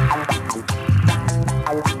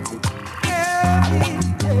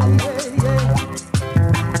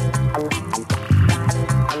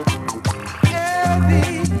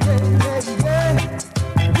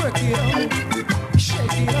 Work it on.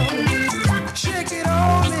 Shake it on. Shake it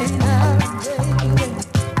on me now, baby.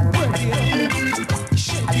 Work it on.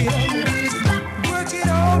 Shake it on. Work it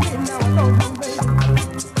on me now, baby.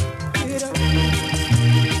 Get up.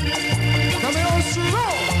 Coming on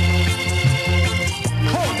strong.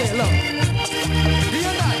 Hold that love. Be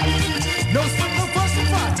a night. No slip, no fuss and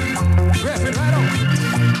fight. Rapping right on.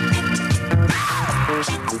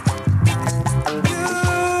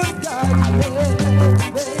 Good God,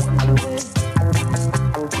 baby.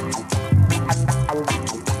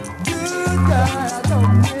 Good God, I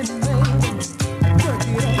don't really work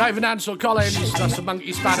it on. David Ansel Collins, that's the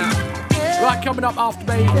Monkey Spanner. Right, coming up after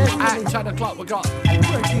me at 10 o'clock, we've got the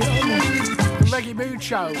Reggae Mood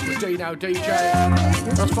Show with Dino DJ.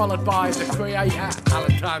 That's followed by the Creator,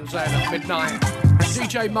 Alan Townsend at midnight.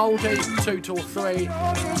 DJ Mouldy, 2 till 3.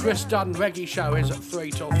 Chris Dunn Reggae Show is at 3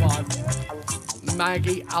 till 5.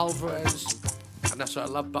 Maggie Alvarez, and that's her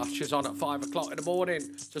Love Bus. She's on at 5 o'clock in the morning.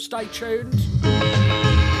 So stay tuned.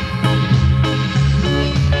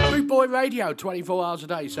 Boot Boy Radio, 24 hours a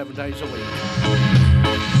day, 7 days a week.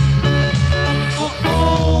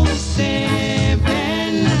 Oh,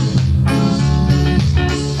 7.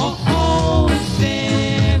 Oh, 7.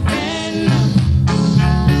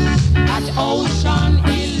 At Ocean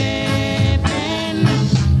 11.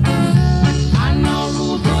 I know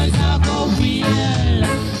rude boys are go real.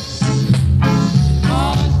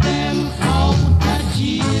 Cause them out of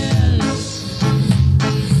jail.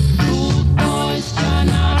 Rude boys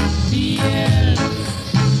cannot feel.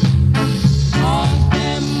 Cause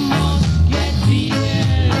them must get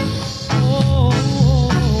real. Oh,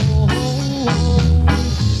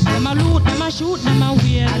 them a loot, them a shoot, them a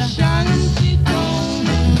wheel. Shanty town.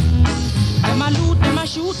 Them a loot, them a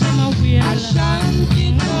shoot, them a wheel. Shanty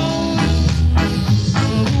town.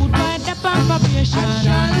 Rude boy, the probation.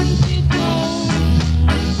 Shanty town.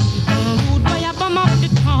 Rude boy, a bum up the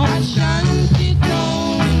town. Shanty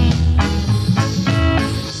town.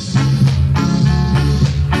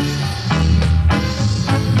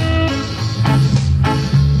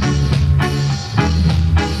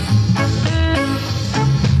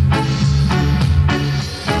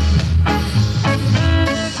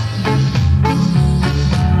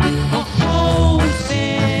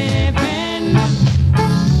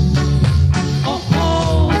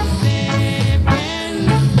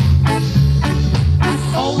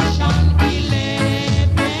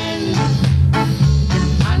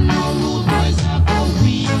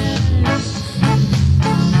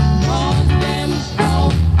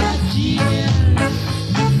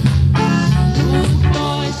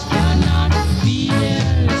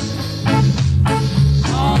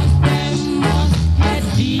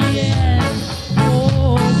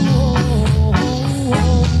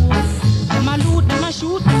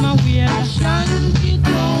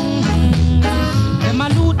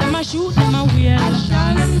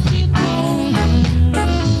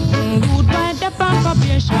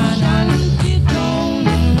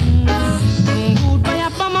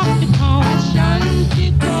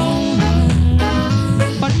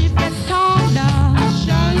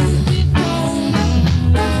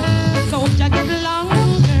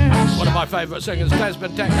 favourite singers,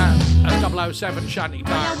 Desmond Decker and 007 Shanty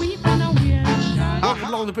Town. Welcome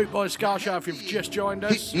along the Boot Boy Ska Show if you've just joined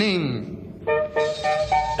us. This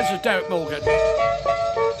is Derek Morgan.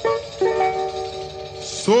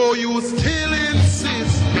 So you still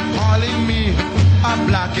insist calling me a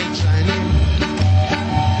black and shiny,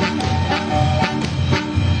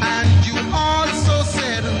 and you also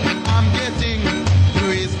said I'm getting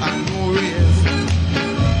praise and no raise.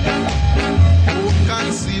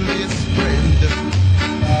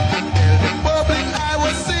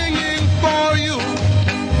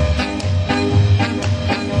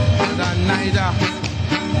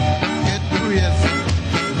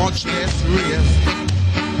 ways.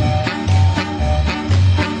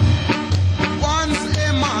 Once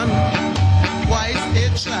a man, twice a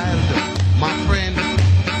child, my friend.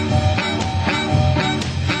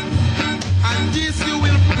 And this you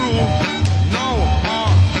will prove now or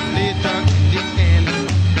later in the end.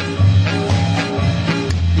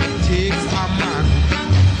 It takes a man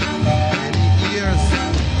many years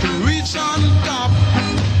to reach on top,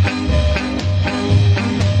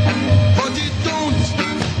 but it don't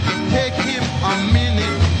take him a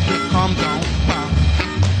minute to come down back.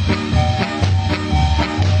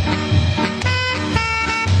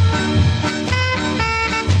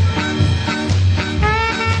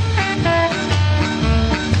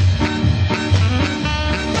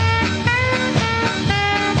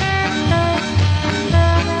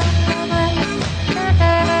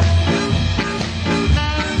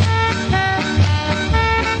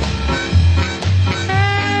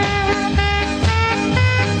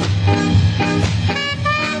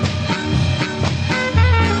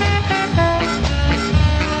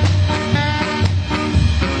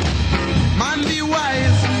 Man, be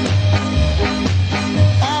wise,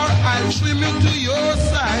 or I'll trim you to your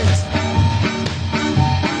size.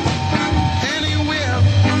 Anywhere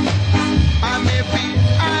I may be,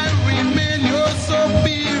 I remain your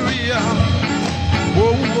superior.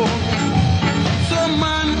 Whoa, whoa. So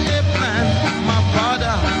man, a plan, my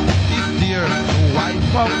father is there to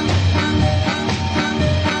wipe out.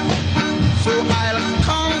 So I'll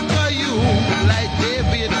conquer you like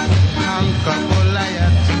David conquered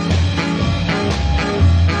Goliath.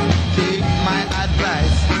 Take my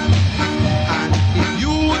advice, and if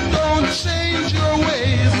you don't change your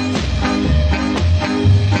ways,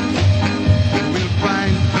 you will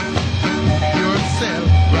find yourself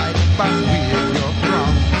right back where you're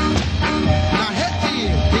from. Now, hey,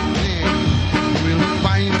 you will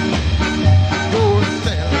find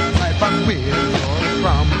yourself right back where you're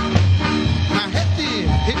from. Now, hey,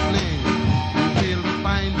 you will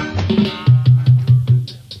find.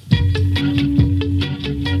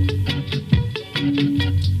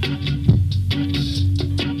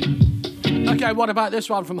 Okay, what about this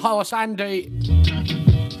one from Horse Andy?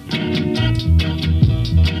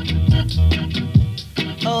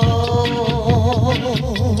 Oh,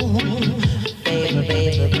 baby,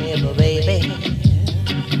 baby, baby, baby,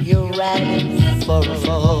 you're riding for a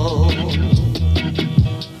fool.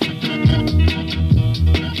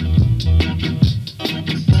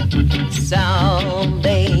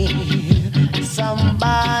 Someday,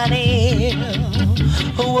 somebody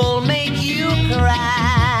will make you cry.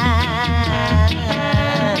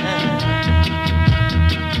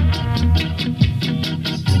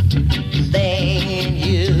 Then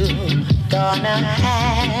you gonna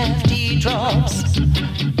have teardrops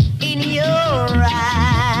in your eyes.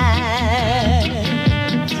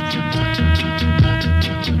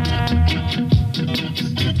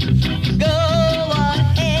 Go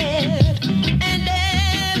ahead and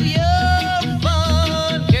have your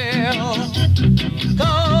fun, girl,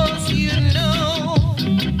 'cause you know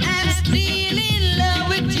I'm still in love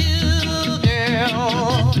with you,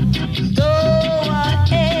 girl. Go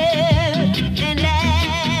ahead and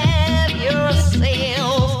have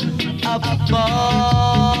yourself a ball.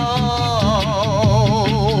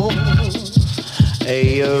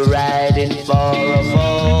 You're riding for a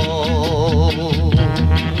fall.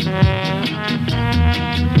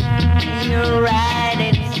 You're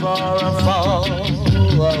riding for a fall.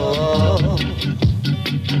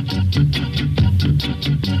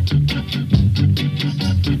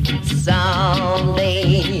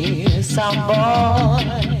 Someday, some boy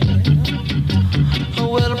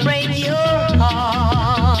will break your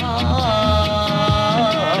heart.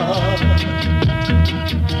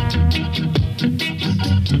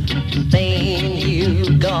 Then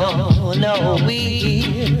you gonna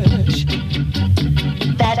wish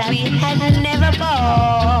that we had never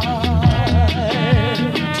part.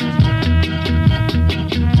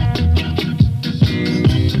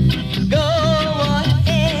 Go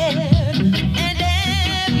ahead and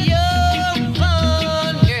have your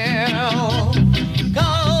fun, girl,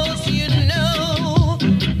 'cause you know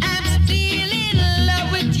I'm still in love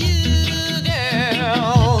with you,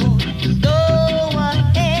 girl. Go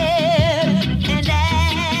ahead and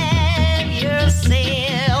have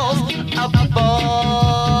yourself a ball.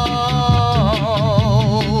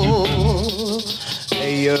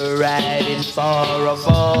 You're riding for a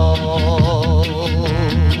fall.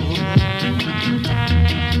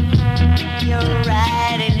 You're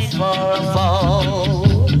riding for a fall.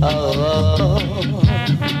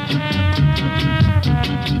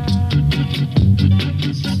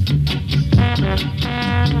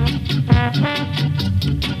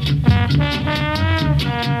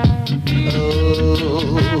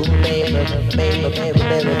 baby, baby,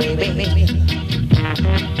 baby, baby.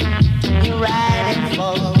 You're riding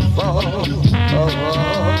for.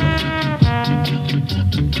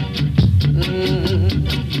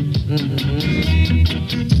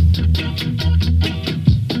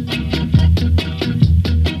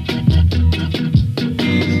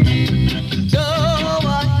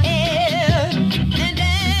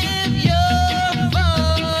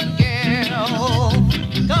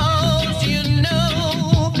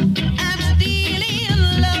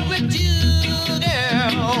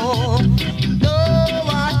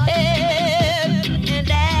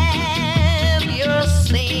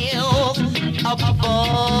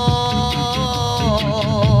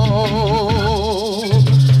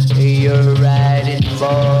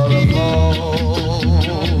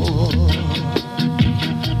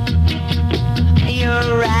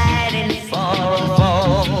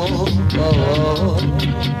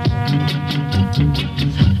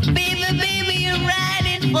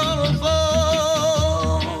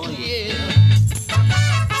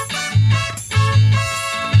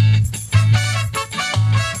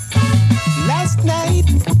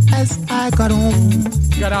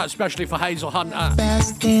 Going out especially for Hazel Hunter. There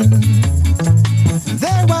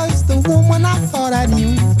was the woman I thought I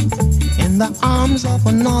knew in the arms of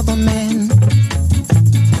another man.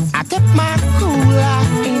 I kept my cool, I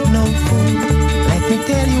ain't no fool. Let me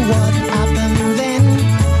tell you what happened then.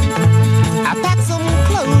 I packed some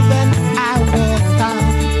clothes and I walked out,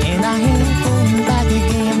 and I ain't going back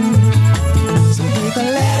again. So take a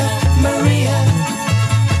letter, Maria,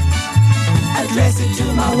 address it to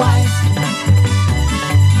my wife.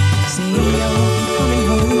 Say you're coming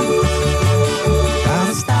home,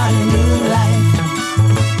 gotta start a new life.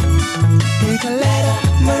 Take a letter,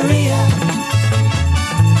 Maria,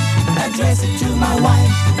 address it to my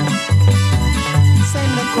wife.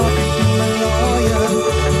 Send a copy to a lawyer,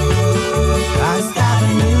 gotta start a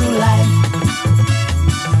new life.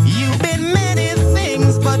 You've been many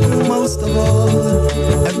things, but most of all,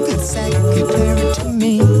 a good secretary to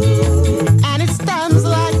me. And it's times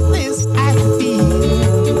like this I feel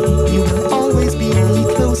you will always be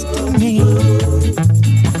close to me.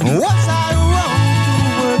 Was I wrong to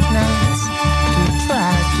work nights to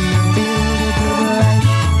try to build a good life?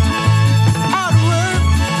 Hard work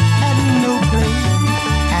and no play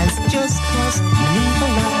has just cost me a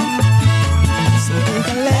life. So take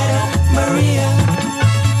a letter, Maria,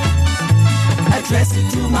 address it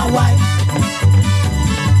to my wife.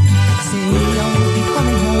 Say I'll be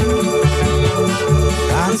coming home,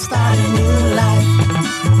 gotta start a new life.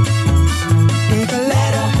 Take a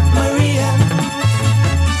letter, Maria,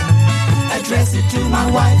 address it to my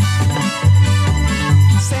wife.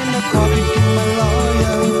 Send a copy to my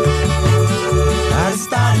lawyer, gotta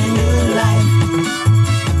start a new life.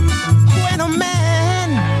 When a man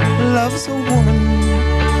loves a woman,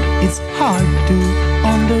 it's hard to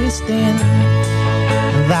understand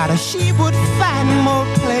that she would find more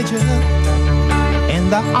pleasure in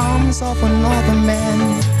the arms of another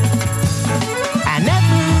man. I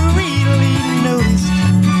never really noticed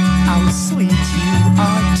how sweet you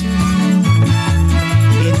are to me.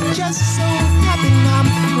 It just so happened I'm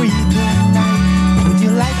free tonight. Would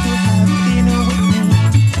you like to have dinner with me?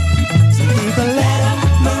 So take a letter,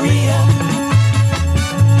 Maria,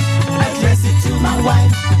 address it to my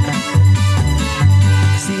wife.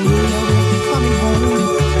 See, I will be coming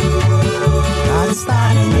home, gotta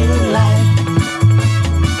start a new life.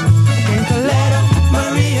 Take a letter,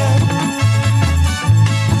 Maria,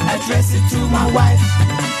 address it to my wife.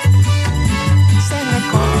 Send a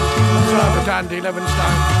copy to my Driver Dandy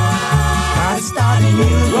Livingstone. gotta start a new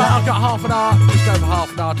Well, life. I've got half an hour, just over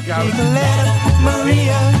half an hour to go. Take a letter,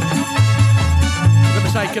 Maria, I'm going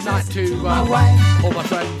to say goodnight to all my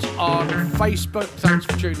friends on Facebook. Thanks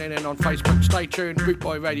for tuning in on Facebook. Stay tuned,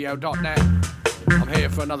 bootboyradio.net. I'm here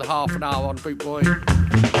for another half an hour on Bootboy.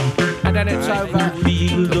 And then it's over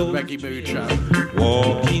to the Reggae Mood Show.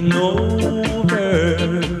 Walking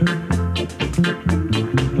over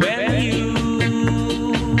when you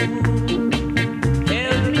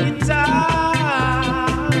held me tight.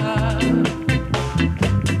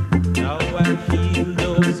 Now I feel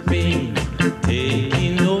those pains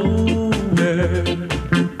taking over.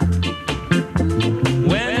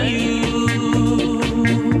 When you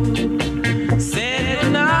said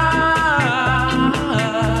goodnight,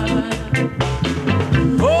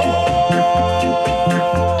 oh,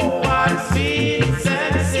 I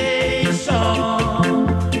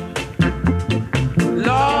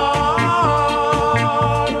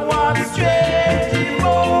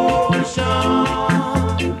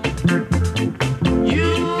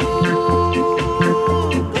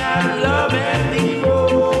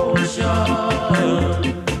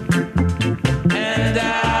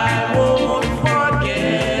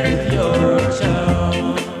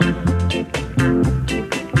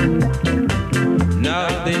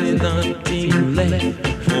there's nothing left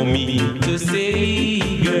for me to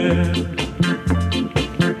say, girl.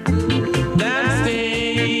 That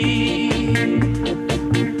stay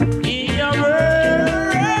in your world.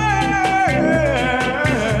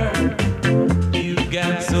 You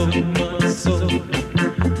got so much soul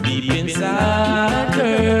deep inside,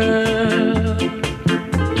 girl,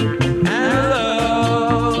 and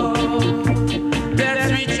love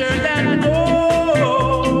that's richer than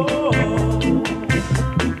gold.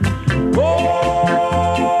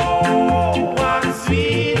 Oh, what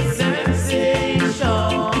sweet sensation,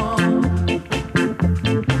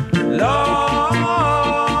 Lord,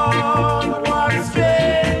 what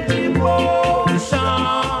strange devotion.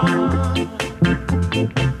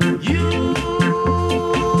 You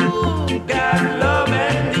got love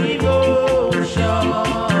and devotion,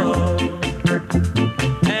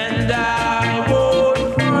 and I won't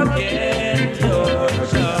forget your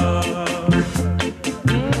charm.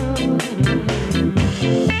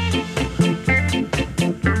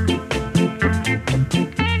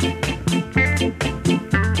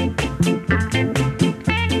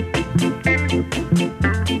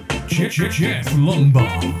 Jeff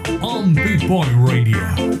Longbar on Boot Boy Radio.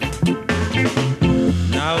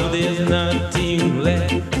 Now there's nothing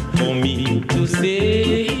left for me to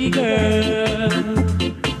say, girl.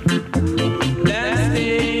 Let's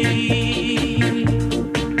stay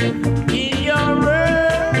in your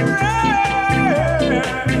world.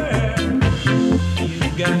 You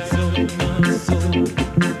got so much soul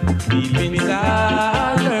deep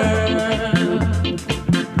inside, girl,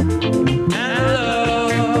 and love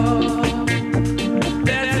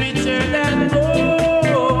that's richer than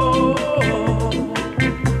gold.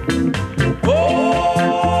 Oh,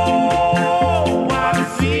 what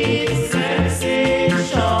sweet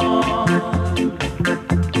sensation,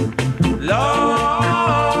 Lord,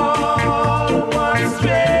 what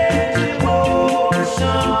strange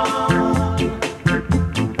emotion.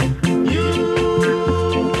 You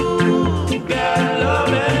got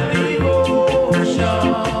love and devotion,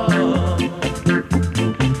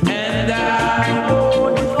 and I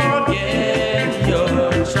won't forget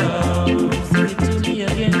your charm. Sing it to me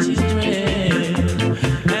again, children,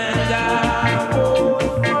 and I won't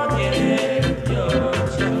forget your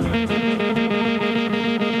charm.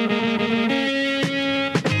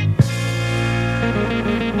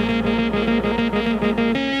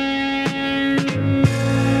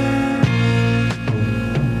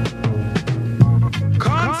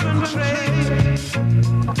 Concentrate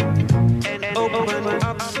and open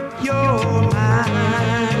up your mind.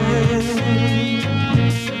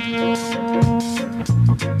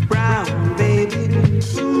 Brown baby,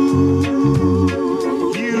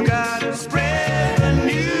 ooh, you gotta spread the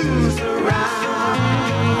news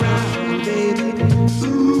around. Brown baby,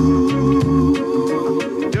 ooh,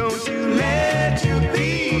 don't you let your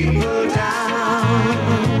people down.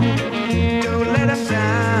 Don't let them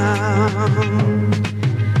down.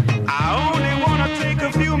 I only wanna take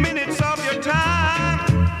a few minutes of your time.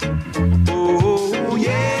 Oh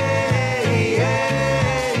yeah,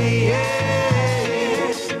 yeah, yeah.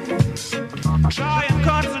 Try and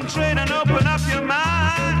concentrate and open up your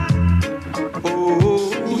mind.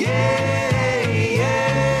 Oh yeah,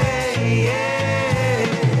 yeah, yeah.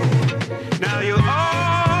 Now you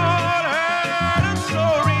all heard the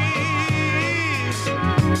stories.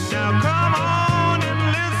 Now come on and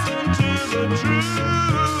listen to the truth.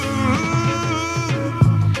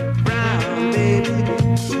 Brown baby,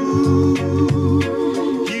 ooh,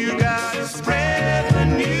 you gotta spread the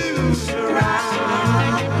news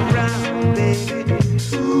around. Brown baby,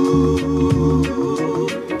 ooh,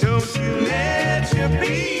 don't you let your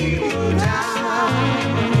people down.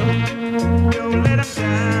 Don't let them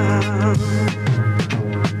down.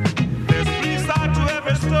 There's three sides to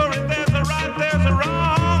every story. There's a right, there's a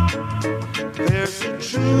wrong, there's the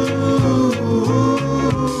truth.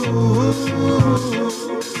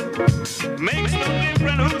 Makes no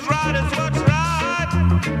difference who's right is what's right.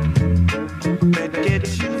 That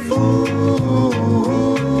gets you fooled.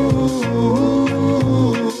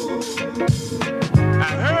 I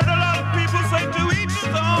heard a lot of people say to each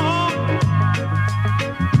his own.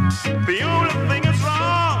 The only thing that's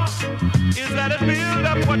wrong is that it build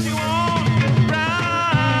up what you want.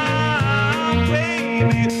 Brown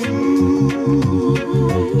baby, ooh,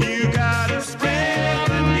 you gotta spread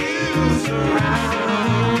the news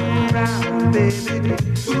around. Brown baby,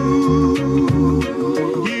 ooh,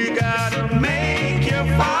 you gotta make your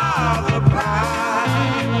father proud.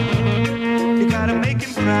 You gotta make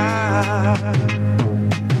him proud.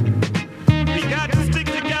 We got to stick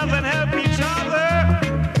together and help each other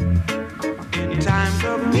in times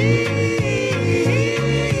of need.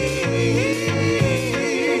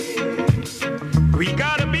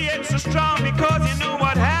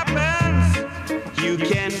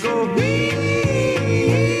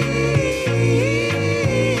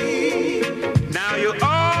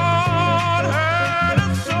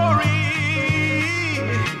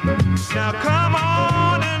 Now come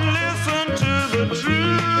on and listen to the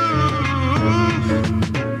truth.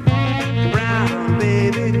 Brown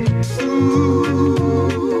baby,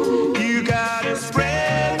 ooh, you gotta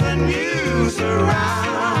spread the news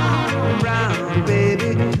around. Brown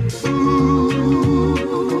baby,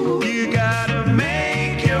 ooh, you gotta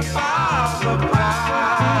make your father proud.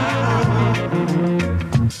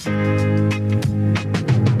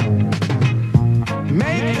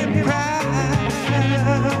 Make him proud.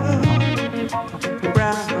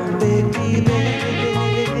 Brown baby,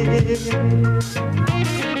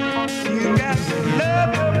 you got to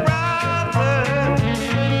love your brother,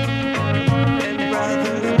 and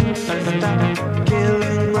brothers stop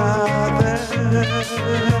killing brothers.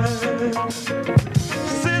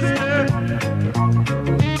 Sister,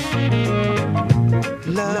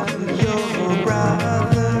 love your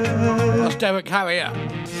brother. That's Derek Harrier.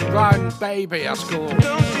 Brown Baby, that's called.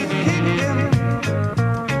 Don't you hit him.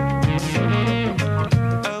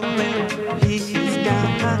 Oh, when he's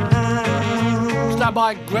down. Stand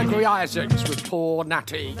by Gregory Isaacs with Poor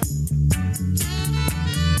Natty.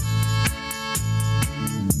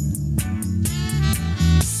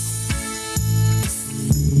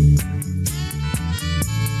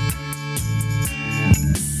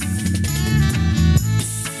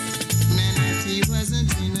 She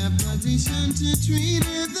wasn't in a position to treat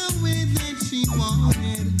her the way that she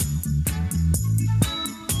wanted.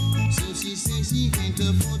 So she said she can't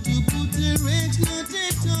afford to put her eggs not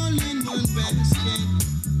at all in one basket.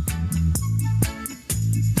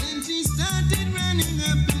 Then she started running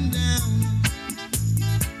up and down,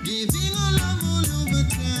 giving her love all over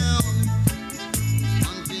town,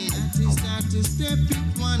 until Natty started to step it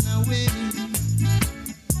one away,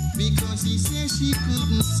 because she said she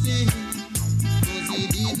couldn't stay. He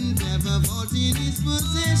didn't have a vault in his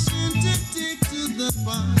possession to take to the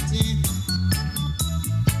party.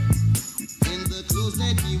 And the clothes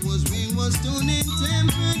that he was wearing was torn and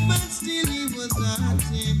tempered, but still he was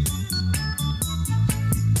hearty.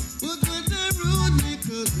 But what a rude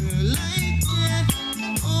little girl like that.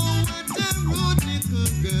 Oh, what a rude little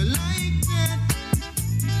girl like that.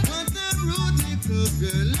 What a rude little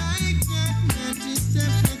girl like that. That is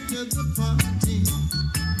stepped to the party.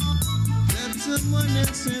 Someone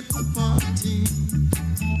else at the party.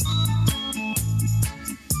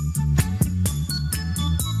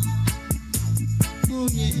 Oh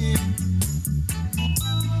yeah.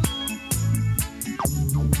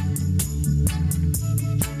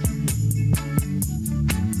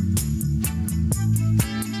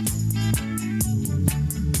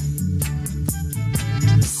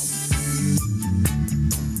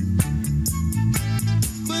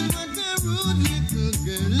 But what a rude little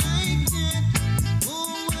girl like that. Oh,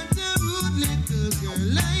 what a rude little girl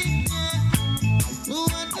like that. Oh,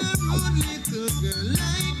 what a rude little girl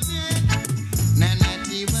like that. Now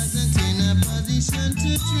Natty wasn't in a position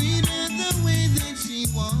to treat her the way that she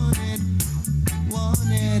wanted.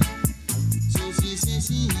 So she said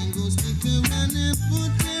she ain't gonna stick around and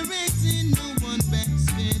put her eggs in no one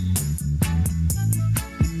basket.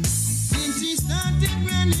 Then she started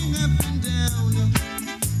running up and down,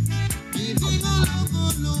 giving all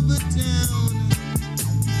over town,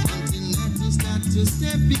 until Natty started to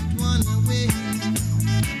step it one away,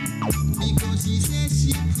 because she said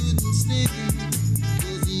she couldn't stay,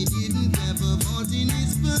 cause he didn't have a vault in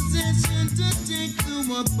his possession to take to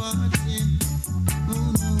a party.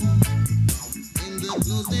 Oh no. And the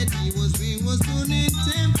clothes that he was wearing was torn and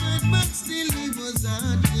tempered, but still he was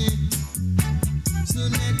hearty. So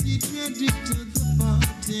Natty dragged it to the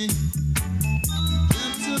party.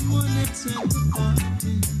 Got someone else at the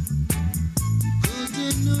party, cause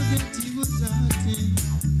they know that he was hearty.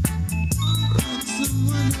 Got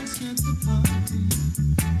someone else at the party.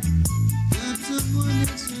 Got someone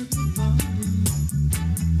else at the party.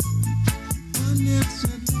 One else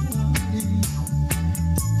at the party.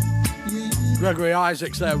 Yeah. Gregory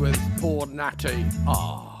Isaacs there with Poor Natty.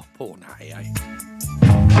 Ah, poor Natty, eh?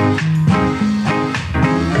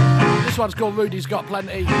 This one's called Rudy's Got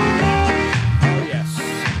Plenty. Oh, yes.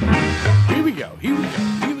 Here we go.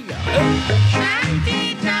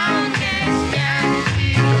 Shanty town gets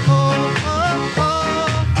Yankee. Oh, oh,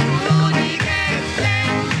 oh. Rudy gets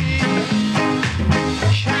plenty.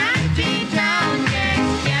 Shanty town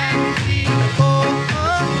gets Yankee. Oh,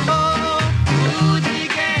 oh, oh. Rudy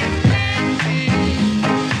gets plenty.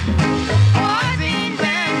 Causing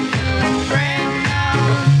them to spread now,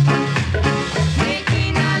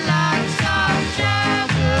 making a lot of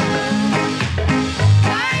trouble.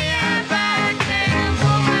 Fire back them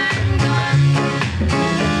woman gun.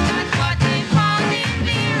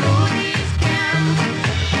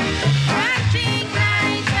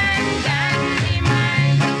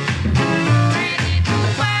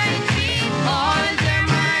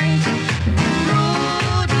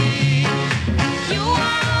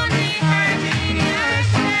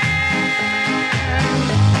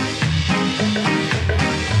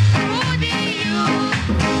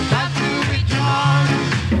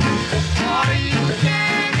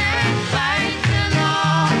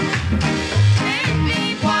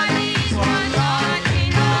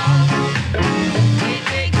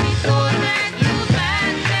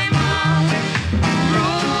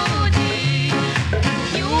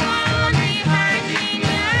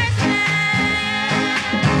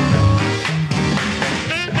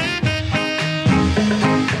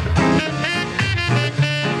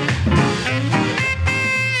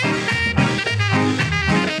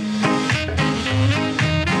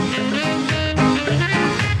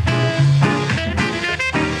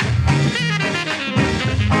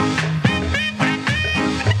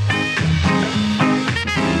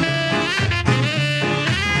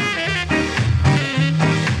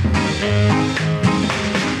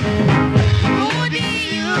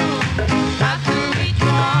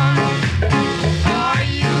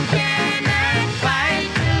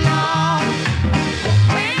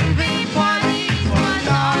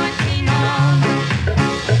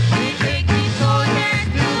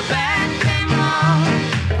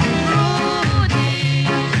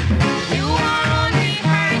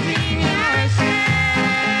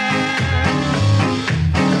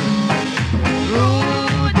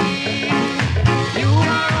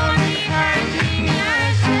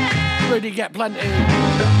 get plenty.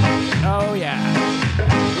 Oh, yeah.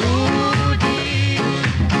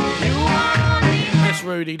 Miss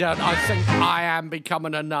Rudy, don't I think I am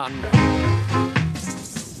becoming a nun.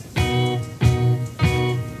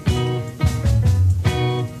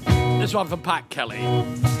 This one from Pat Kelly.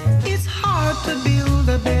 It's hard to build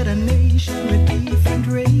a better nation with different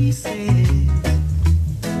races.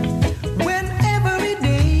 When every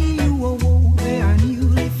day you awoke, there are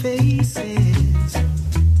newly faces.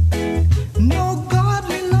 No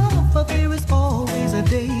godly love, but there is always a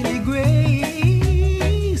daily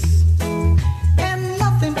grace. And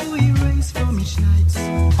nothing to erase from each night's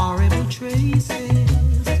horrible traces.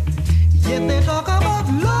 Yet they talk about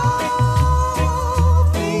love.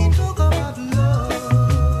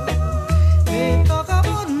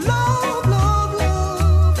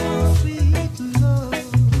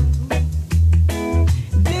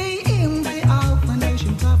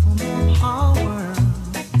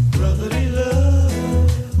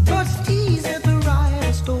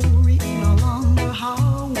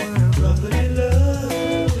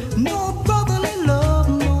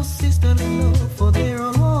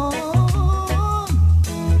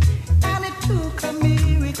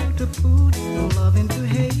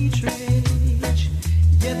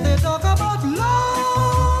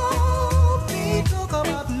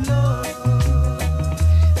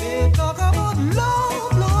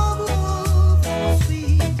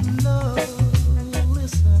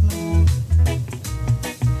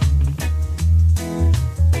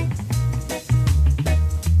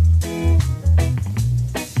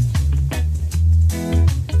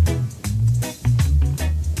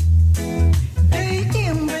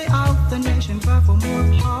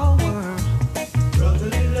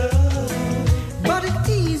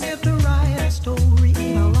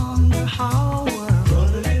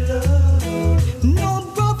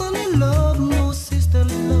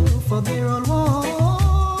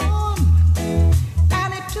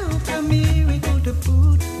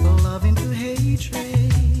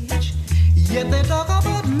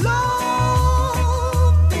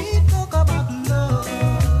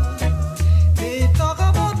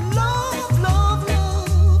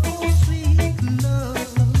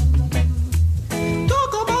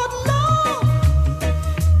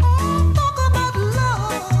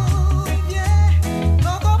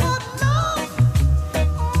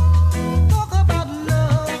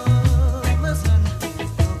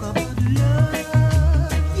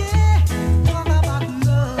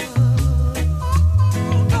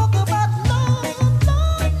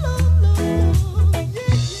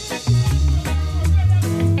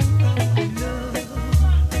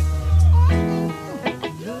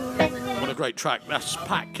 Track. That's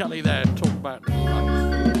Pat Kelly there talking about.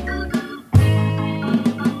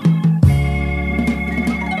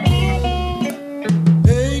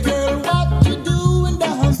 Hey girl, what you doing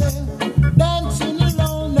down there? Dancing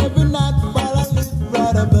alone every night while I live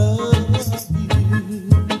right above you.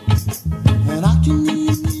 And I can hear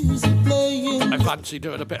your music playing. I fancy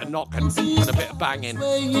doing a bit of knocking and a bit of banging.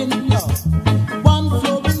 One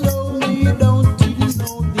floor below me, you don't even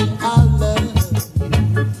know the I love you.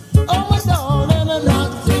 Oh my darling, I'm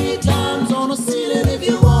not 3 times on the ceiling if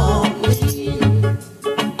you want me.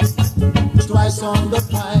 Twice on the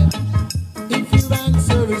pipe if your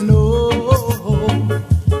answer is no.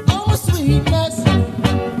 Oh my sweetness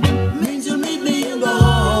means you'll meet me in the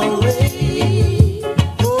hallway.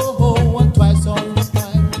 Oh, and twice on the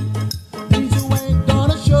pipe means you ain't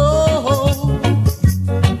gonna show.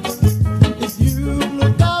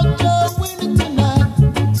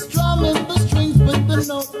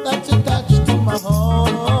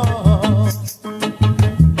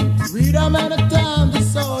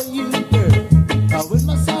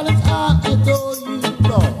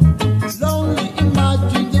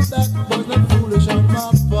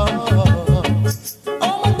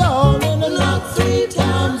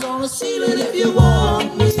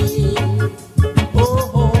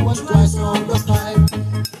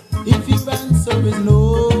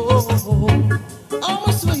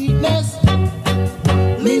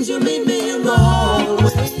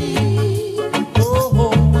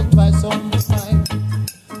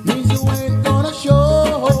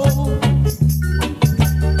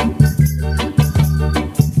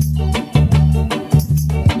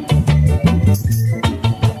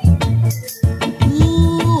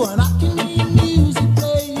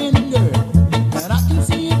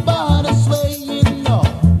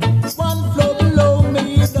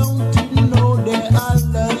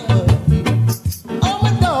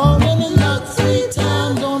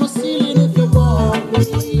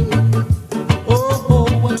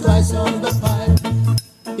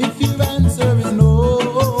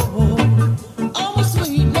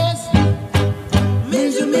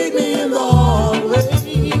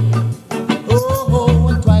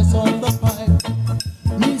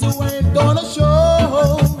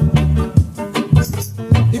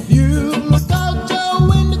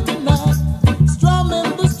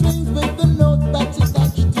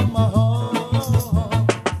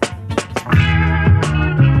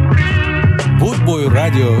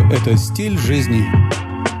 это стиль жизни.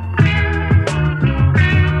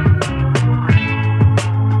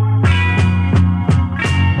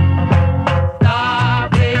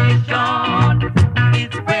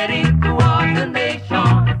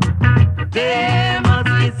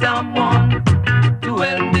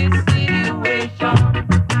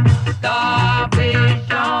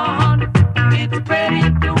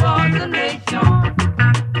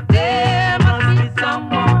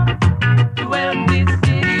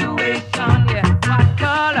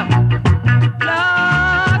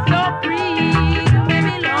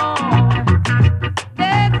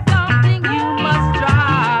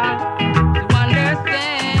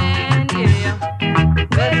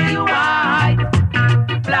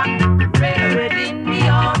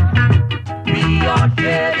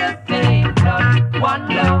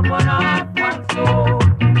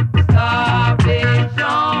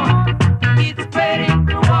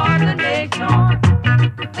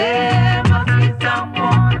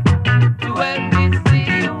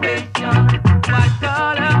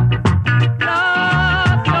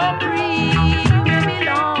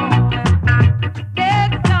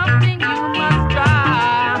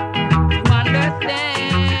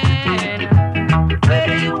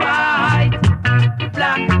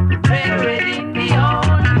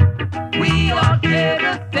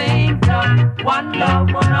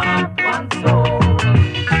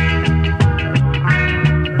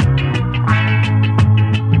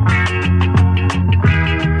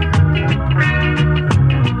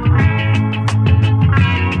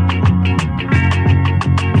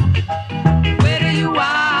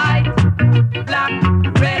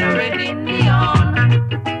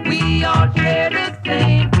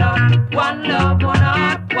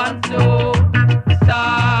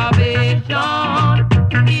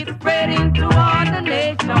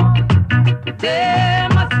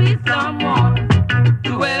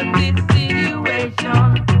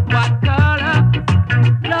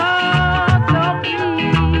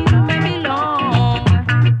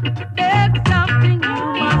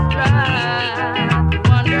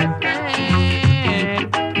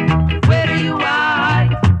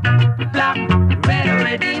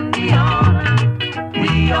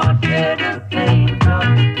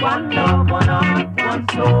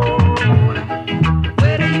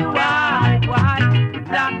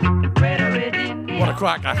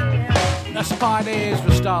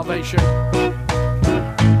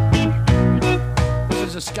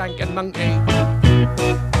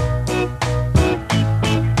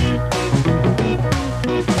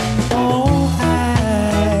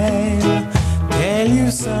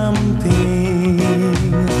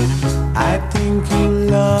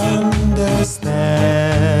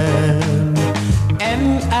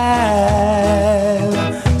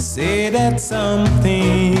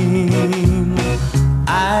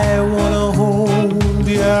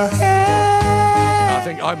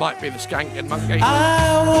 Be the skanking monkey.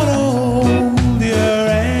 I wanna hold your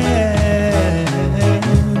hands.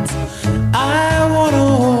 I wanna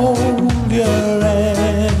hold your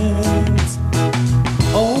hands.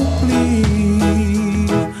 Oh,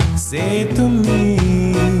 please say to me,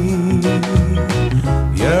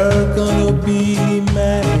 you're gonna be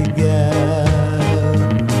my girl.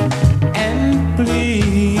 And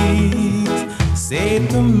please say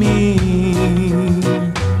to me,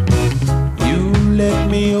 let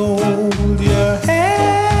me hold your hand.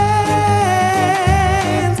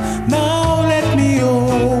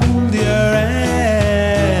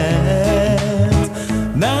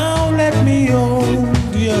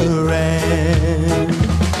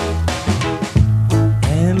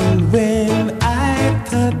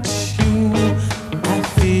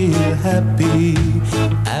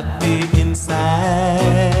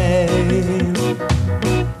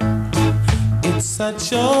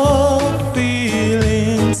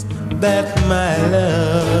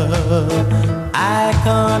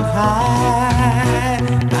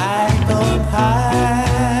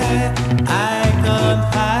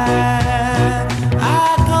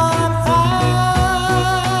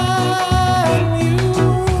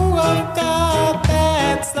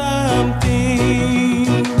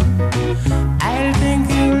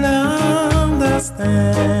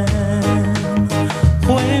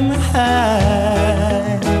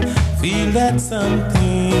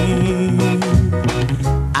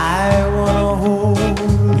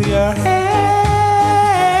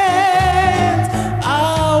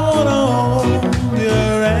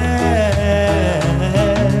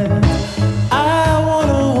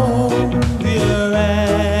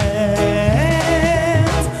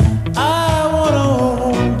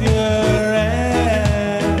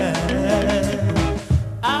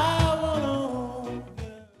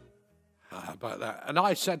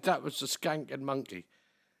 I said that was the Skank and Monkey.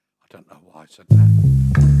 I don't know why I said that.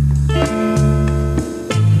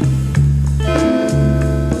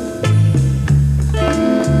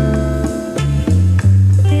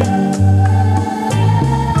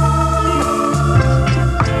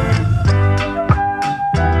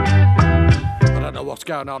 What's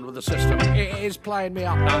going on with the system? It is playing me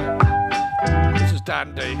up now. This is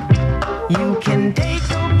Dandy. You can take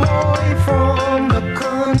a boy from the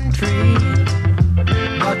country,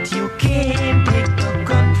 but you can't take the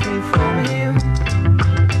country from him.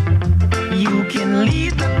 You can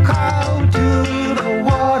lead the cow to the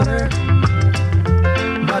water,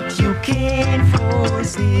 but you can't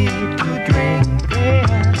force it to drink.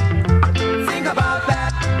 Yeah. Think about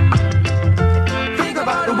that. Think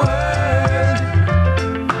about the world.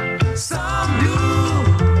 Some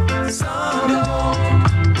do, some don't.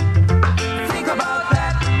 Think about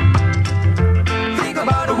that. Think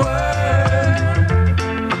about the world.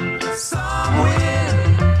 Some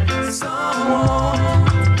will, some won't.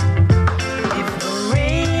 If the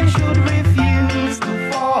rain should refuse to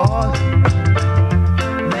fall,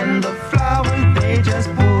 then the flowers they just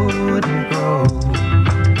wouldn't grow.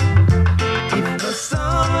 If the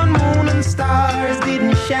sun, moon, and stars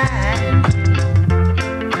didn't shine,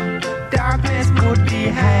 darkness would be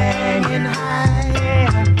hanging high.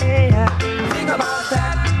 Yeah, yeah. Think about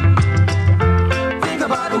that. Think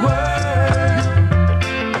about the world.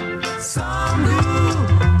 Some do,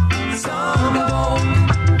 some don't.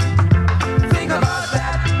 Think about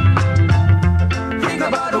that. Think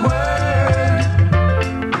about the world.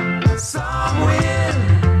 Some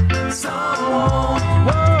will, some won't.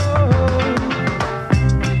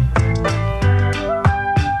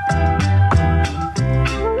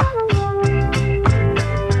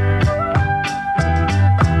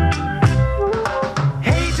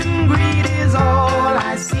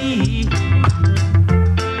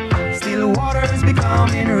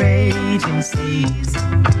 Raging seas,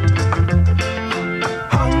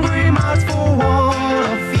 hungry mouths for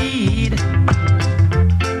water feed.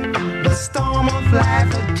 The storm of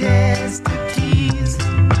life attests to tease.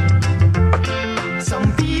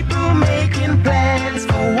 Some people making plans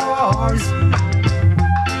for wars,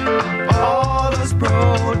 others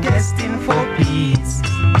protesting for peace.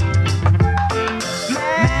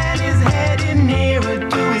 Man is heading nearer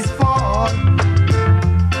to his fall.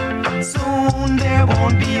 Soon there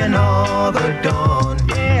won't be another dawn.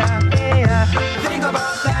 Yeah, yeah. Think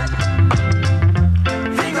about that.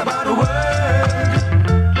 Think about the world.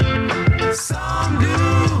 Some do,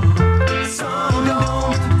 some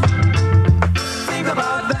don't. Think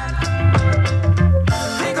about that.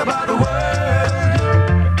 Think about the world.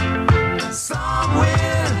 Some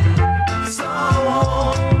will, some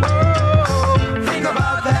won't. Oh, think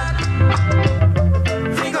about that.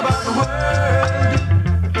 Think about the world.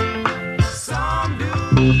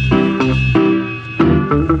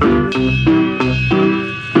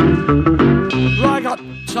 I got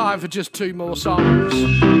time for just two more songs.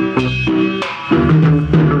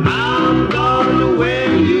 I'm gonna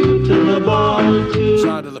wear you to the ball too.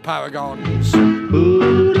 Side of the Paragons.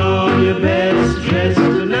 Put on your best dress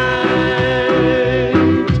tonight.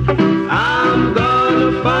 I'm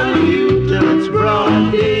gonna fun you till it's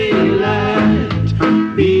broad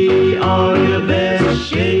daylight. Be on your best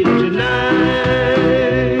shape tonight.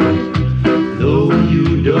 Though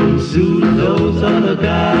you don't suit those other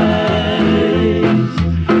guys,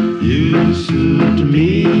 you suit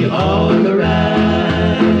me all right.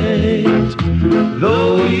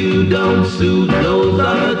 Though you don't suit those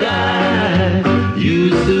other guys, you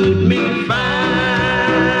suit me fine.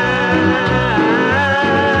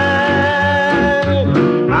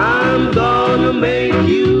 I'm gonna make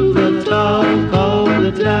you the talk of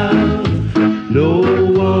the town. No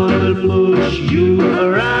one will push you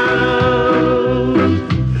around.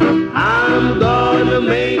 I'm gonna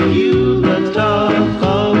make you the talk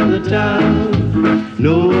of the town.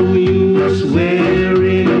 No use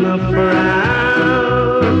wearing a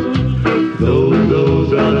frown. Though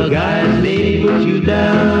those other guys may put you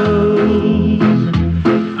down,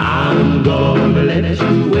 I'm gonna let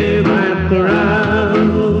you wear my crown.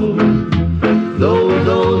 Though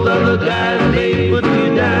those other guys may put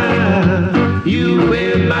you down, you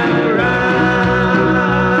wear my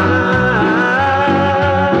crown.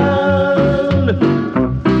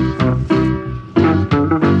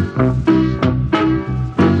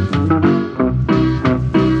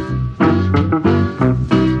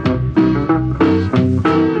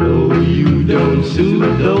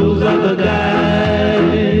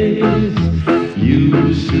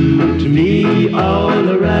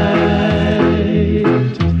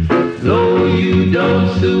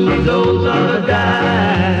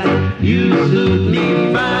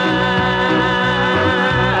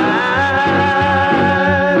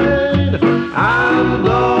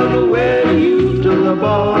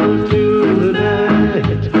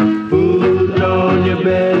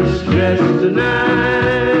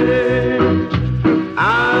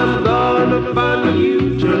 upon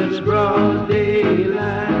you just broad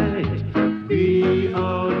daylight. Be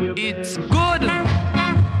on your It's good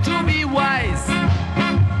to be wise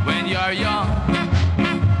when you're young,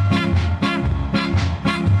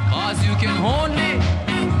 'cause you can only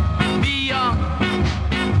be young,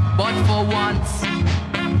 but for once.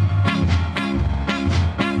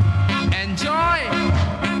 Enjoy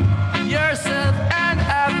yourself and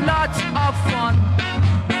have lots of fun.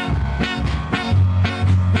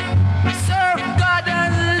 Serve God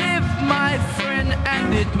and live, my friend,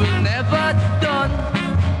 and it will never done.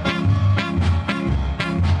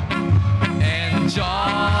 Enjoy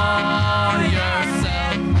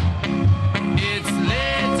yourself. It's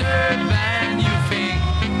later than you think.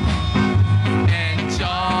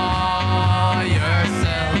 Enjoy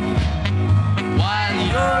yourself while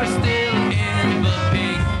you're still in the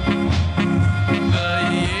pink. The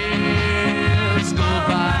years go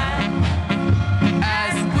by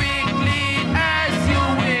as quickly as you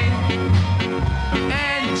wink.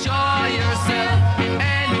 Enjoy yourself,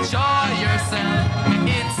 enjoy yourself.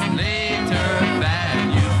 It's later than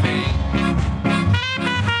you think.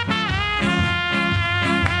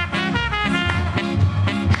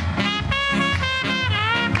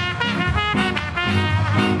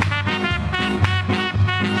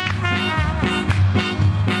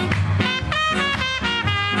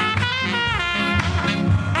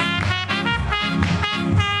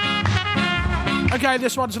 Okay,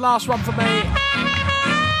 this one's the last one for me.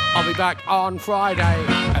 I'll be back on Friday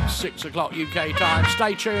at 6 o'clock UK time.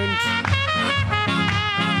 Stay tuned.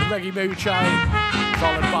 The Reggae Mood Show,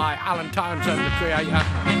 followed by Alan Townsend, the creator.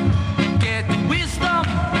 Get wisdom,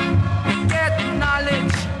 get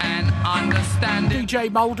knowledge and understanding. DJ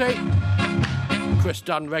Mouldy, Chris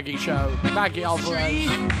Dunn Reggae Show, Maggie Alvarez.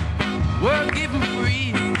 We're given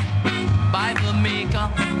free by the maker.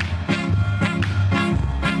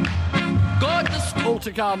 Go to school, All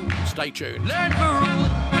to come. Stay tuned. learn the rule.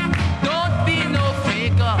 Don't be no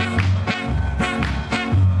faker.